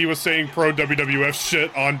because he was saying pro WWF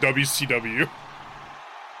shit on WCW.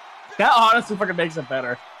 That honestly fucking makes it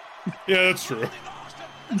better. Yeah, that's true.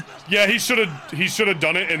 Yeah, he should have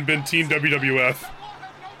done it and been Team WWF.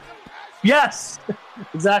 Yes,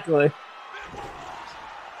 exactly.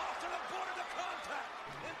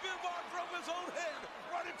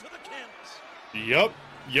 Yep.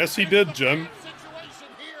 Yes, he did, Jim.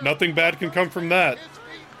 Nothing bad can come from that.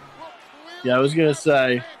 Yeah, I was gonna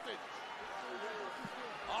say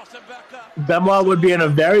Benoit would be in a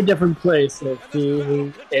very different place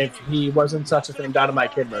if he wasn't such a thing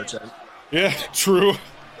Dynamite Kid merchant. Yeah, true.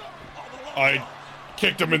 I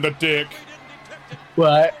kicked him in the dick.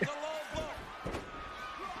 What?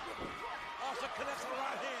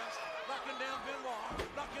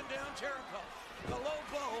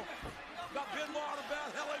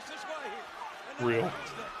 Real.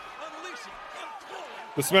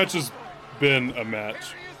 This match has been a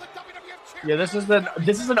match. Yeah, this is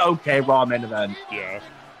an okay Raw main event. Yeah.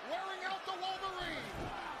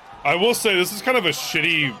 I will say this is kind of a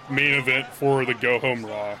shitty main event for the Go Home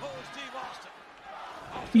Raw.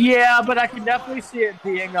 Yeah, but I can definitely see it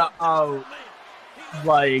being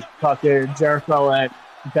like fucking Jericho and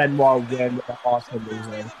Benoit win with Austin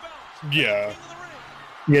losing. Yeah.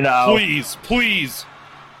 You know. Please.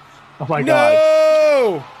 Oh my god.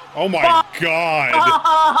 No! Oh my god.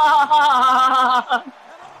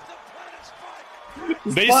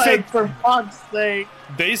 They said for fuck's sake.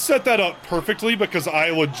 They set that up perfectly because I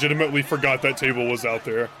legitimately forgot that table was out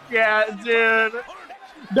there. Yeah, dude.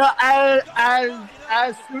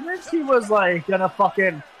 As soon as he was like gonna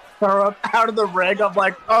fucking throw up out of the ring, I'm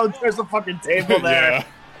like, oh, there's a fucking table there. Yeah.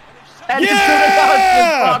 And as soon as I was in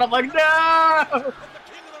front, I'm like, no.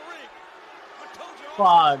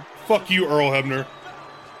 Fuck. Fuck you, Earl Hebner.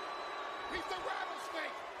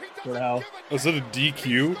 For now. Is it a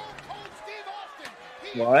DQ?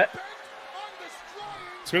 What?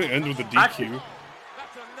 It's going to end with a DQ.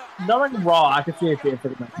 Knowing Raw, I could see it being a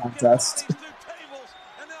pretty good contest.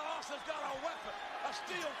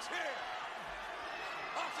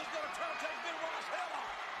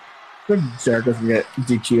 Jericho can get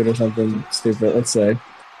DQ'd or something stupid. Let's say.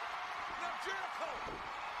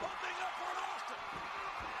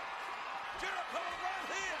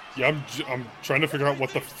 Yeah, I'm trying to figure out what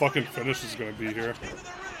the fucking finish is going to be here.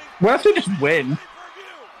 What if they just win?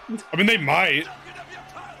 I mean, they might.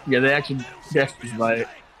 Yeah, they actually just might.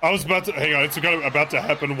 I was about to hang on. It's about to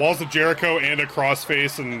happen. Walls of Jericho and a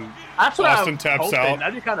crossface, and Austin taps out.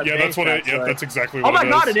 That'd be kind of yeah, that's what it. Yeah, that's exactly what. Oh my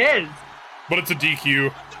god, it is! But it's a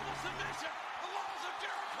DQ.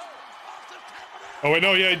 Oh wait,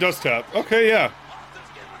 no, yeah, he does tap. Okay, yeah,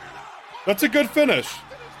 that's a good finish.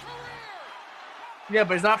 Yeah,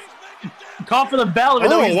 but he's not. Call for the bell.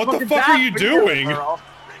 Earl, what the fuck are you doing?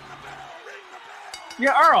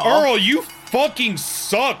 Yeah, Earl. Earl, you fucking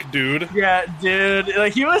suck, dude. Yeah, dude.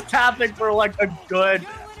 Like, he was tapping for like a good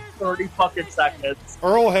 30 fucking seconds.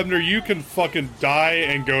 Earl Hebner, you can fucking die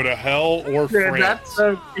and go to hell or dude, France.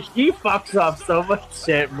 He fucks up so much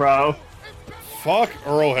shit, bro. Fuck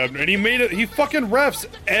Earl Hebner. And he made it. He fucking refs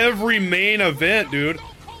every main event, dude.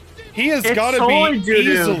 He has got to be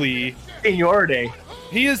easily seniority.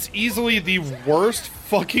 He is easily the worst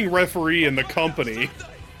fucking referee in the company.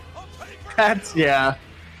 That's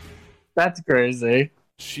crazy.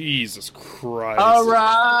 Jesus Christ. All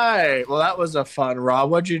right. Well, that was a fun Raw.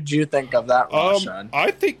 What did you think of that Raw, Sean?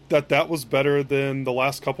 I think that was better than the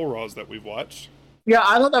last couple Raws that we've watched. Yeah,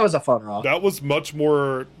 I thought that was a fun Raw. That was much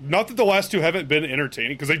more... Not that the last two haven't been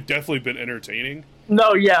entertaining, because they've definitely been entertaining.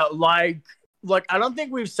 No, yeah, like I don't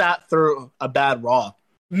think we've sat through a bad Raw.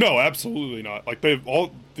 No, absolutely not. Like, they've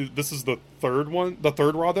all... This is the third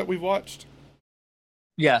Raw that we've watched.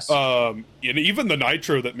 Yes. And even the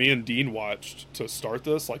Nitro that me and Dean watched to start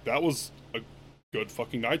this, like, that was a good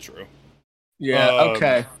fucking Nitro. Yeah,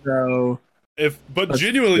 okay. So... But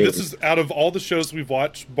genuinely, this is, out of all the shows we've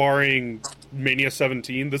watched, barring Mania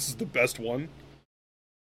 17, this is the best one.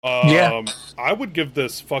 Yeah. I would give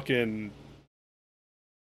this fucking...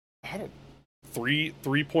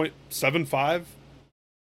 3.75.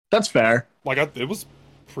 That's fair. Like, it was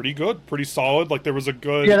pretty good, pretty solid. Like, there was a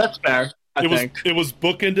good... Yeah, that's fair. I think. It was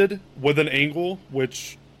bookended with an angle,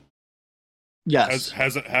 which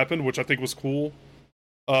hasn't happened, which I think was cool.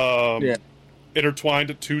 Yeah.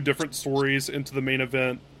 Intertwined two different stories into the main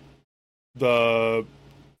event. Yeah,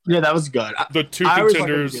 that was good. The two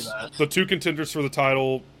contenders for the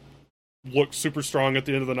title looked super strong at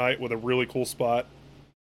the end of the night with a really cool spot.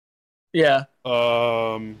 Yeah.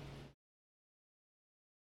 Let's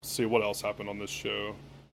see what else happened on this show.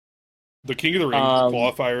 The King of the Ring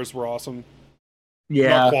qualifiers were awesome. Yeah.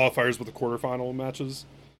 Not qualifiers, but the quarterfinal matches.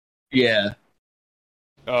 Yeah.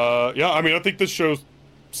 Yeah, I mean, I think this show's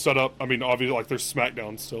set up. I mean, obviously, like, there's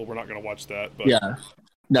SmackDown still. We're not going to watch that. But yeah.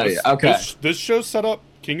 No, okay. This show set up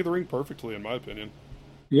King of the Ring perfectly, in my opinion.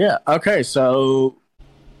 Yeah, okay. So,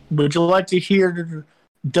 would you like to hear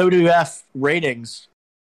WWF ratings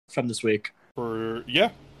from this week? Yeah.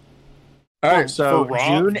 All right, so for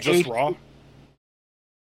Raw, June just 8th, Raw?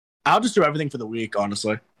 I'll just do everything for the week,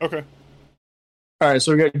 honestly. Okay. All right,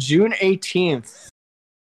 so we got June 18th,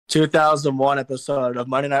 2001 episode of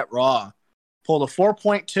Monday Night Raw. Pulled a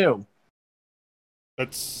 4.2.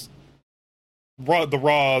 That's Raw. The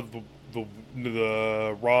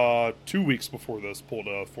Raw 2 weeks before this pulled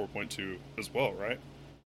a 4.2 as well, right?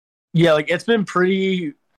 Yeah, like, it's been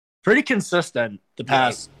pretty consistent the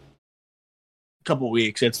past couple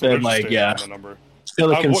weeks. It's been like,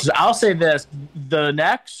 still consistent. I'll say this: the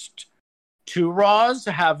next two Raws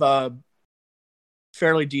have a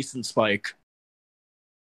fairly decent spike.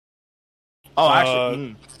 Oh,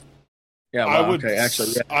 actually, yeah. Well,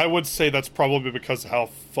 I would say that's probably because of how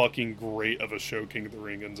fucking great of a show King of the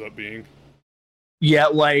Ring ends up being. Yeah,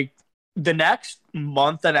 like the next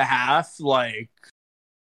month and a half, like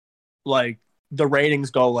the ratings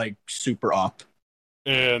go like super up,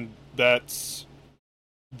 and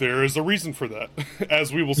there is a reason for that,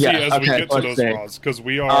 as we will see as we get to those Raws, because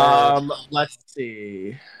we are. Let's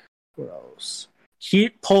see. What else?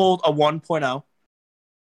 Heat pulled a 1.0.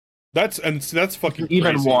 That's fucking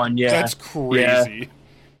even crazy. One, yeah. That's crazy. Yeah.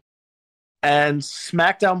 And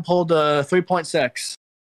SmackDown pulled a 3.6.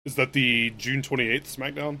 Is that the June 28th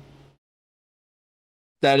SmackDown?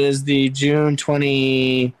 That is the June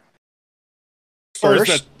 21st. Or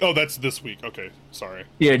is that, that's this week. Okay, sorry.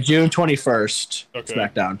 Yeah, June 21st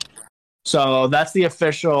SmackDown. So that's the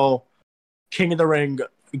official King of the Ring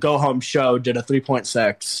go home show. Did a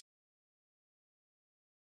 3.6.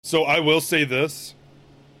 So I will say this.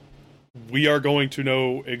 We are going to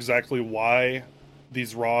know exactly why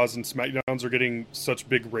these Raws and SmackDowns are getting such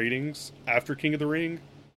big ratings after King of the Ring.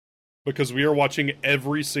 Because we are watching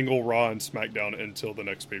every single Raw and SmackDown until the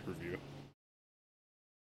next pay-per-view.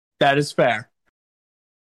 That is fair.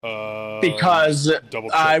 Because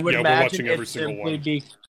I would imagine every single one.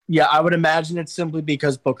 I would imagine it's simply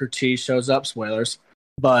because Booker T shows up. Spoilers,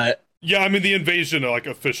 but yeah, I mean the invasion like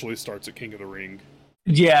officially starts at King of the Ring.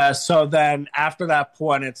 Yeah, so then after that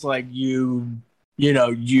point, it's like you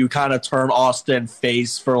kind of turn Austin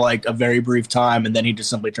face for like a very brief time, and then he just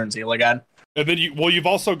simply turns heel again. And then you've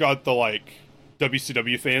also got the like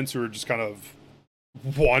WCW fans who are just kind of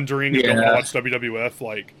wandering and don't want to watch WWF.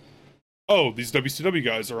 Like, oh, these WCW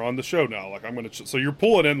guys are on the show now. Like, I'm gonna. So you're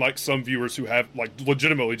pulling in like some viewers who have like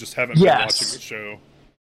legitimately just haven't been watching the show.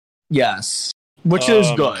 Yes, which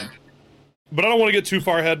is good. But I don't want to get too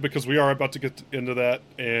far ahead because we are about to get into that.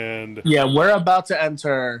 And yeah, we're about to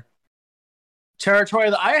enter territory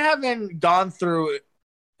that I haven't gone through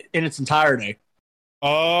in its entirety.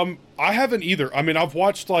 I haven't either. I mean, I've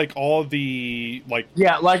watched like all the like.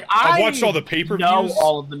 Yeah, like I've watched all the pay-per-views. Know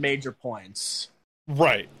all of the major points.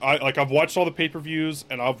 Right. I've watched all the pay-per-views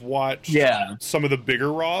and I've watched some of the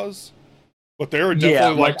bigger Raws. But there are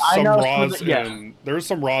definitely some Raws and there's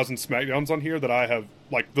some Raws and SmackDowns on here that I have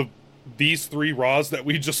like these 3 Raws that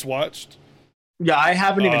we just watched. Yeah, I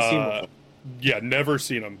haven't even seen them. Yeah, never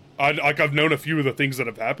seen them. I've known a few of the things that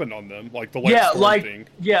have happened on them, like the Lance thing.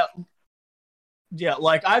 Yeah,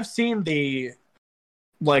 like I've seen the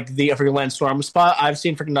freaking Lance Storm spot. I've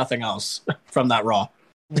seen freaking nothing else from that Raw.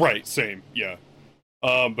 Right, same, yeah.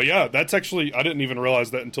 But yeah, that's actually I didn't even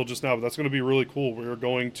realize that until just now. But that's going to be really cool. We're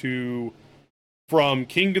going to. From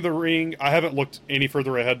King of the Ring, I haven't looked any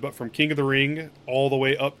further ahead, but from King of the Ring all the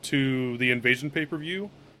way up to the Invasion pay-per-view,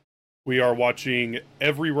 we are watching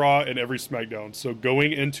every Raw and every SmackDown. So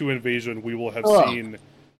going into Invasion, we will have seen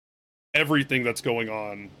everything that's going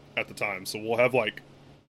on at the time. So we'll have like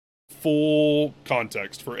full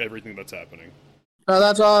context for everything that's happening. Oh,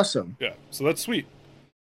 that's awesome. Yeah, so that's sweet.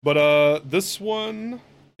 But this one,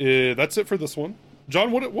 that's it for this one.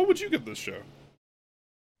 John, what would you give this show?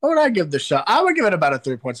 What would I give this show? I would give it about a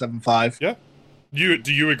 3.75. Yeah.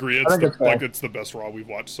 Do you agree it's the best Raw we've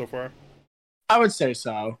watched so far? I would say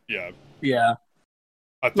so. Yeah. Yeah.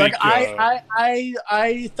 I think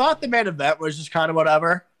I thought the main event was just kind of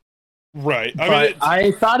whatever. Right. I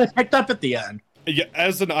thought it picked up at the end. Yeah,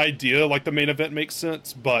 as an idea, like the main event makes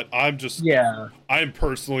sense, but I'm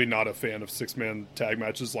personally not a fan of 6-man tag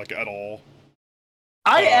matches like at all.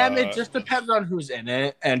 I am. It just depends on who's in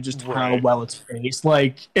it and just how well it's paced.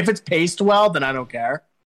 Like, if it's paced well, then I don't care.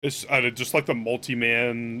 It's just like the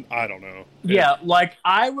multi-man. I don't know. Yeah, like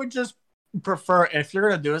I would just prefer if you're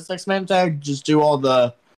gonna do a 6-man tag, just do all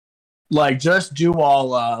the, like, just do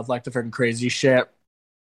all of like the freaking crazy shit.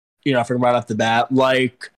 You know, from right off the bat,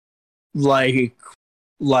 like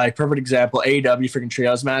perfect example, AEW freaking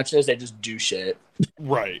trios matches. They just do shit.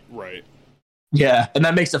 Right. Yeah, and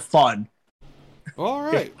that makes it fun. All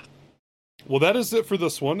right. Well, that is it for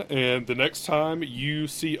this one. And the next time you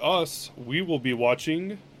see us, we will be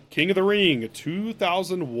watching King of the Ring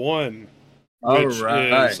 2001, which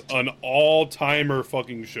is an all-timer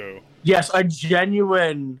fucking show. Yes, a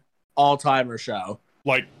genuine all-timer show.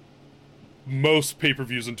 Like, most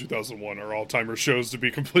pay-per-views in 2001 are all-timer shows, to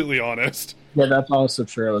be completely honest. Yeah, that's also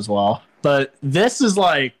true as well. But this is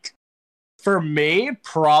like, for me,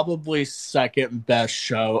 probably second best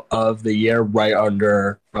show of the year, right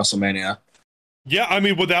under WrestleMania. Yeah, I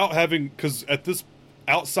mean, without having, because at this,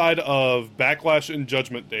 outside of Backlash and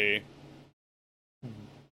Judgment Day,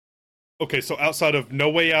 okay, so outside of No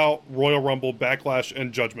Way Out, Royal Rumble, Backlash,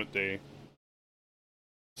 and Judgment Day,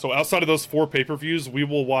 so outside of those 4 pay-per-views, we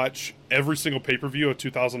will watch every single pay-per-view of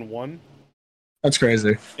 2001. That's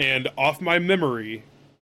crazy. And off my memory,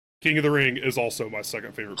 King of the Ring is also my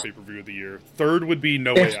second favorite pay-per-view of the year. Third would be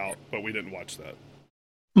No Way Out, but we didn't watch that.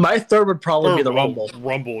 My third would probably be the Rumble.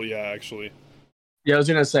 Rumble, yeah, actually. Yeah, I was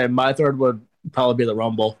gonna say my third would probably be the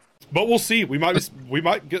Rumble. But we'll see. We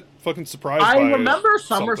might get fucking surprised. I remember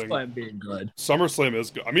SummerSlam being good. SummerSlam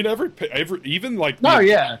is good. I mean, every even like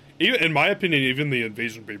even in my opinion, even the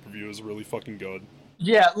Invasion pay-per-view is really fucking good.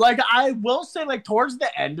 Yeah, like I will say, like towards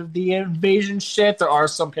the end of the Invasion shit, there are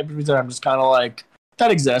some pay-per-views that I'm just kind of like,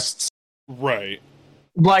 that exists. Right.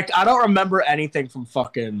 Like I don't remember anything from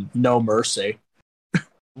fucking No Mercy.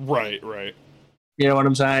 Right. You know what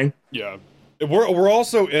I'm saying? Yeah. We're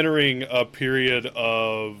also entering a period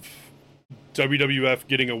of WWF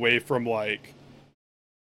getting away from like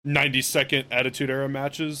 90-second Attitude Era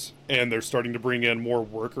matches, and they're starting to bring in more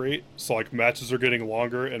work rate. So, like, matches are getting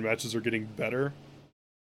longer and matches are getting better.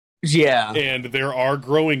 Yeah. And there are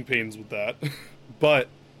growing pains with that. But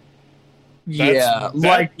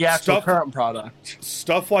like the actual current product.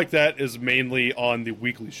 Stuff like that is mainly on the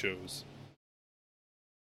weekly shows.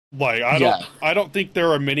 Like, I don't think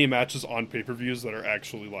there are many matches on pay-per-views that are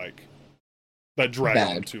actually, like, that drag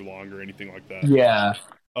on too long or anything like that. Yeah.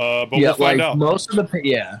 But we'll find out. Most of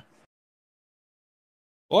the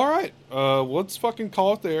All right. Let's fucking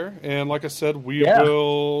call it there. And like I said, we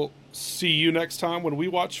will see you next time when we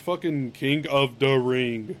watch fucking King of the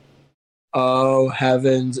Ring. Oh,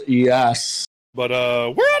 heavens, yes. But we're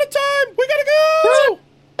out of time!